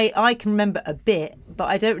 because I can remember a bit, but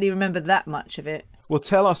I don't really remember that much of it. Well,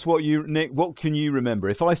 tell us Nick, what can you remember?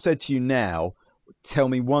 If I said to you now, tell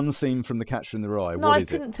me one scene from The Catcher in the Rye, no, what is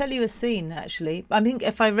it? I couldn't tell you a scene, actually. I think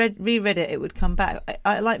if I reread it, it would come back.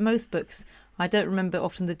 I like most books, I don't remember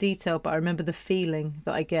often the detail, but I remember the feeling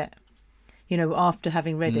that I get, you know, after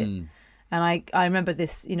having read it. And I remember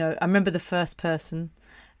this, you know, I remember the first person,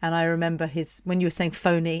 and I remember when you were saying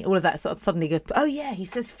phony, all of that sort of suddenly goes, oh yeah, he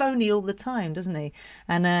says phony all the time, doesn't he?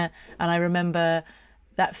 And I remember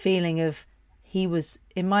that feeling of, he was,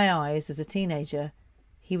 in my eyes as a teenager,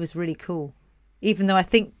 he was really cool. Even though I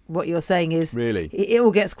think what you're saying is, really, it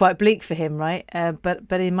all gets quite bleak for him, right?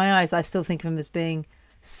 But in my eyes, I still think of him as being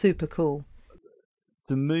super cool.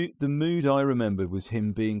 The mood I remembered was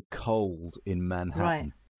him being cold in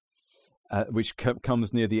Manhattan, which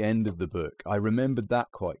comes near the end of the book. I remembered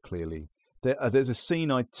that quite clearly. There's a scene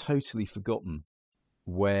I'd totally forgotten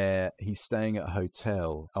where he's staying at a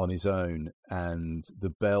hotel on his own, and the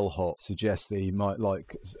bellhop suggests that he might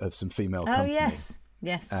like some female company. Oh yes.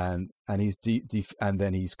 And he's and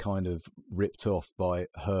then he's kind of ripped off by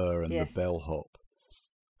her and the bellhop.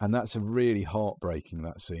 And that's a really heartbreaking,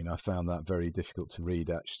 that scene. I found that very difficult to read,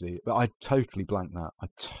 actually. But I totally blanked that. I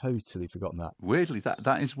totally forgotten that. Weirdly,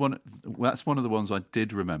 that's one of the ones I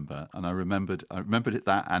did remember, and I remembered it,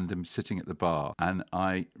 that and him sitting at the bar. And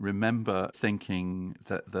I remember thinking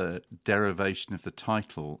that the derivation of the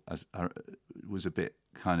title was a bit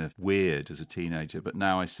kind of weird as a teenager, but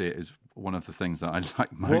now I see it as one of the things that I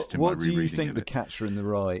like most in my What do rereading you think of The it. Catcher in the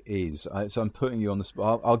Rye is? So I'm putting you on the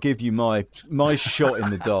spot. I'll give you my shot in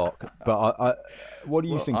the dark. But what do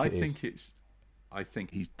you think it is? I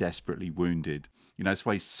think he's desperately wounded. You know, that's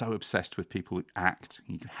why he's so obsessed with people who act.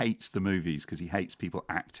 He hates the movies because he hates people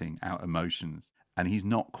acting out emotions, and he's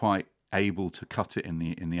not quite able to cut it in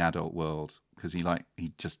the adult world because he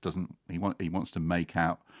just doesn't. He wants to make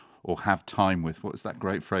out or have time with. What's that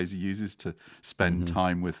great phrase he uses to spend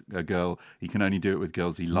time with a girl? He can only do it with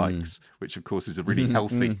girls he likes, which of course is a really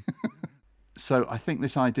healthy. So I think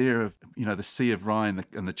this idea of, you know, the Sea of Rye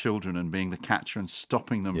and the children and being the catcher and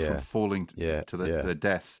stopping them from falling to their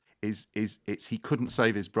deaths is he couldn't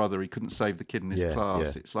save his brother, he couldn't save the kid in his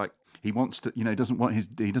class. It's like he wants to, you know, he doesn't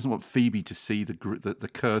want Phoebe to see the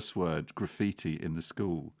curse word graffiti in the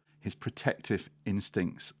school. His protective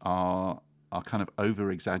instincts are kind of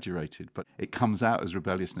over exaggerated, but it comes out as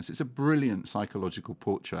rebelliousness. It's a brilliant psychological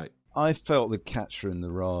portrait. I felt The Catcher in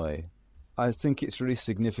the Rye. I think it's really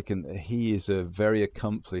significant that he is a very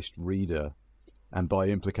accomplished reader and by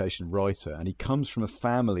implication writer, and he comes from a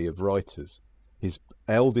family of writers. His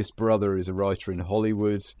eldest brother is a writer in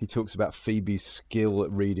Hollywood. He talks about Phoebe's skill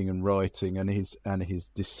at reading and writing, and his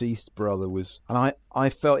deceased brother was. And I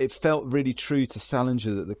felt it felt really true to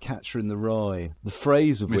Salinger that The Catcher in the Rye, the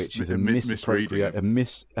phrase of which is a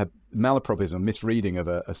malapropism, a misreading of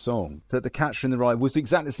a song. That The Catcher in the Rye was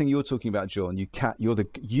exactly the thing you're talking about, John. You are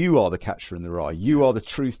the catcher in the rye. You are the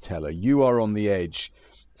truth teller. You are on the edge,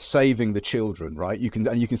 saving the children, right? You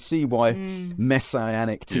can see why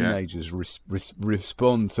messianic teenagers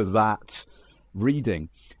respond to that reading.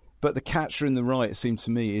 But The Catcher in the Rye, it seemed to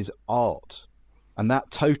me, is art, and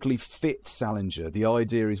that totally fits Salinger. The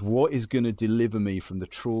idea is, what is going to deliver me from the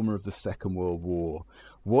trauma of the Second World War?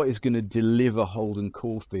 What is going to deliver Holden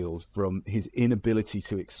Caulfield from his inability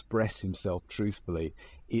to express himself truthfully?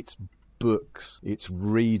 It's books, it's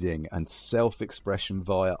reading and self-expression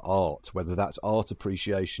via art, whether that's art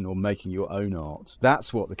appreciation or making your own art.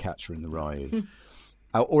 That's what The Catcher in the Rye is.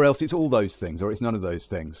 Or else it's all those things, or it's none of those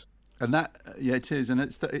things. And that, it is, and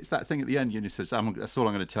it's that thing at the end. Eunice says, "That's all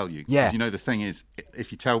I'm going to tell you." Yeah. 'Cause, you know, the thing is,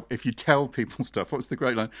 if you tell people stuff, what's the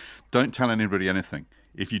great line? Don't tell anybody anything.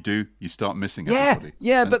 If you do, you start missing everybody.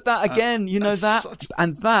 Yeah, but that again,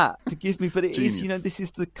 forgive me, but it genius. is, you know, this is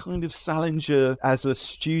the kind of Salinger as a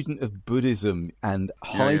student of Buddhism and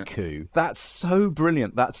haiku. Yeah. That's so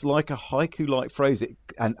brilliant. That's like a haiku-like phrase.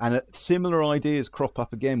 And similar ideas crop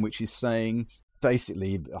up again, which is saying,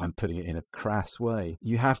 basically, I'm putting it in a crass way,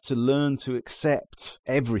 you have to learn to accept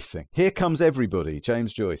everything. Here comes everybody,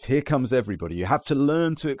 James Joyce. Here comes everybody. You have to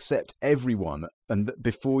learn to accept everyone, and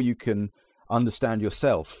before you can understand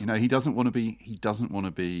yourself. You know, he doesn't want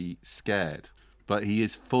to be scared, but he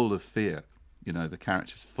is full of fear. You know, the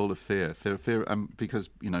character's full of fear, because,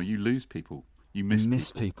 you know, you lose people, you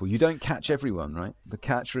miss people. You don't catch everyone, right? The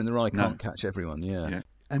Catcher in the Rye can't catch everyone. Yeah.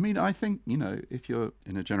 I mean, I think, you know, if you're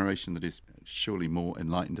in a generation that is surely more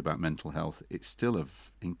enlightened about mental health, it's still an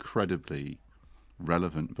incredibly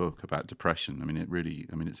relevant book about depression. I mean,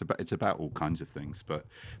 it's about all kinds of things, but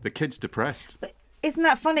the kid's depressed. But isn't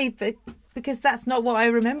that funny? Because that's not what I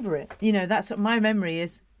remember it. You know, that's what my memory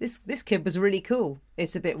is. This kid was really cool.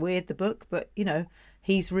 It's a bit weird, the book, but, you know,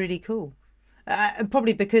 he's really cool. And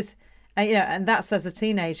probably because, you know, and that's as a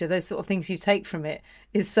teenager, those sort of things you take from it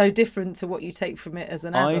is so different to what you take from it as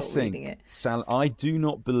an adult reading it. I do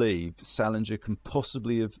not believe Salinger can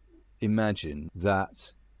possibly have imagined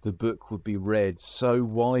that the book would be read so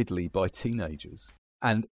widely by teenagers.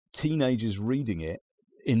 And teenagers reading it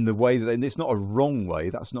in the way that, and it's not a wrong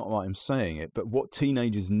way, that's not why I'm saying it, but what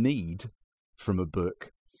teenagers need from a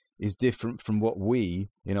book is different from what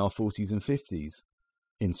we in our 40s and 50s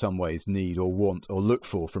in some ways need or want or look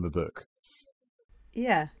for from a book.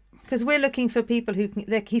 Yeah, because we're looking for people who can,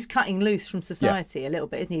 he's cutting loose from society a little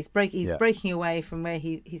bit, isn't he? He's breaking away from where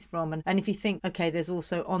he's from. And if you think, okay, there's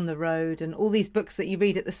also On the Road and all these books that you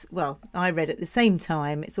read I read at the same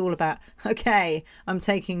time. It's all about, okay, I'm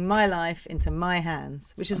taking my life into my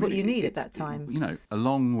hands, which is what you need at that time. You know,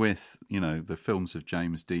 along with, you know, the films of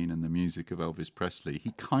James Dean and the music of Elvis Presley,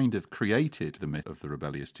 he kind of created the myth of the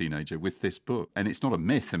rebellious teenager with this book. And it's not a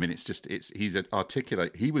myth. I mean,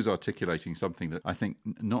 he was articulating something that I think,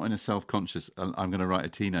 not in a self-conscious, I'm going to write a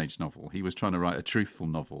teenage novel. He was trying to write a truthful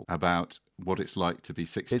novel about what it's like to be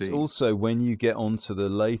 16. It's also, when you get onto the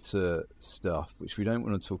later stuff, which we don't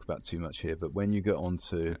want to talk about too much here, but when you get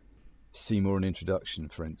onto Seymour and Introduction,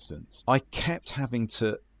 for instance, I kept having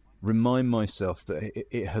to remind myself that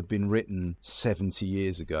it had been written 70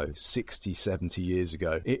 years ago, 60, 70 years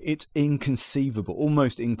ago. It's inconceivable,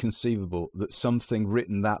 almost inconceivable, that something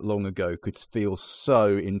written that long ago could feel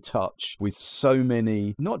so in touch with so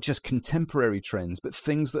many, not just contemporary trends, but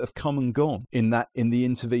things that have come and gone in the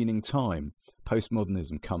intervening time.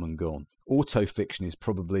 Postmodernism come and gone. Autofiction is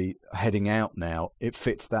probably heading out now. It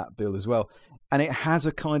fits that bill as well. And it has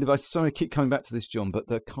a kind of, I'm sorry I keep coming back to this, John, but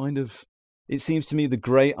the kind of, it seems to me the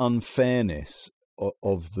great unfairness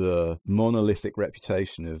of the monolithic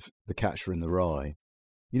reputation of The Catcher in the Rye.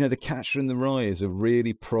 You know, The Catcher in the Rye is a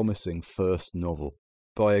really promising first novel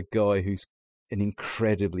by a guy who's an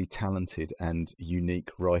incredibly talented and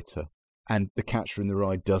unique writer. And The Catcher in the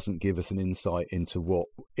Rye doesn't give us an insight into what...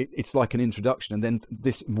 It's like an introduction, and then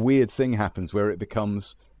this weird thing happens where it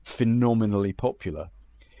becomes phenomenally popular.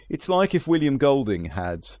 It's like if William Golding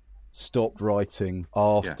had stopped writing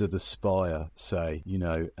after The Spire, say, you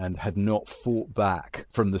know, and had not fought back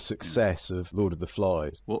from the success of Lord of the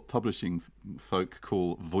Flies. What publishing folk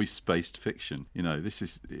call voice-based fiction. You know,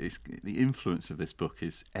 the influence of this book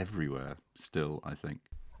is everywhere still, I think.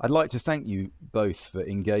 I'd like to thank you both for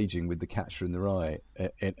engaging with The Catcher in the Rye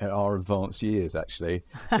in our advanced years. Actually,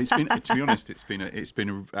 it's been, to be honest, it's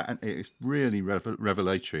really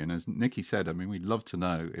revelatory. And as Nikki said, I mean, we'd love to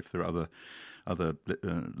know if there are other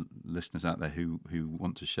listeners out there who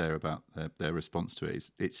want to share about their response to it.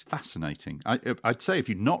 It's fascinating. I'd say if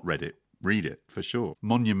you've not read it, read it for sure.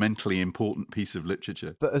 Monumentally important piece of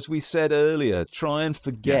literature. But as we said earlier, try and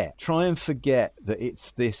forget that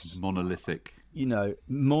it's this monolithic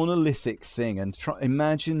thing, and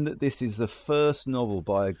imagine that this is the first novel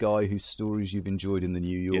by a guy whose stories you've enjoyed in the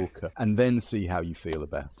New Yorker, and then see how you feel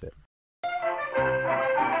about it.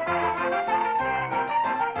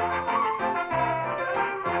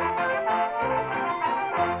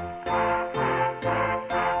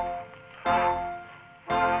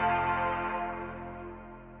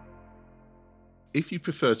 If you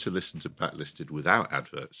prefer to listen to Backlisted without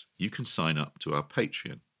adverts, you can sign up to our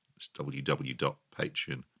Patreon. It's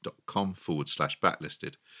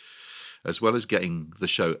www.patreon.com/backlisted. As well as getting the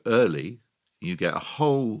show early, you get a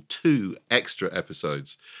whole 2 extra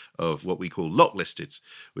episodes of what we call Locklisted,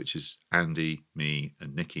 which is Andy, me,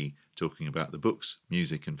 and Nikki talking about the books,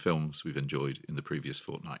 music, and films we've enjoyed in the previous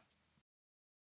fortnight.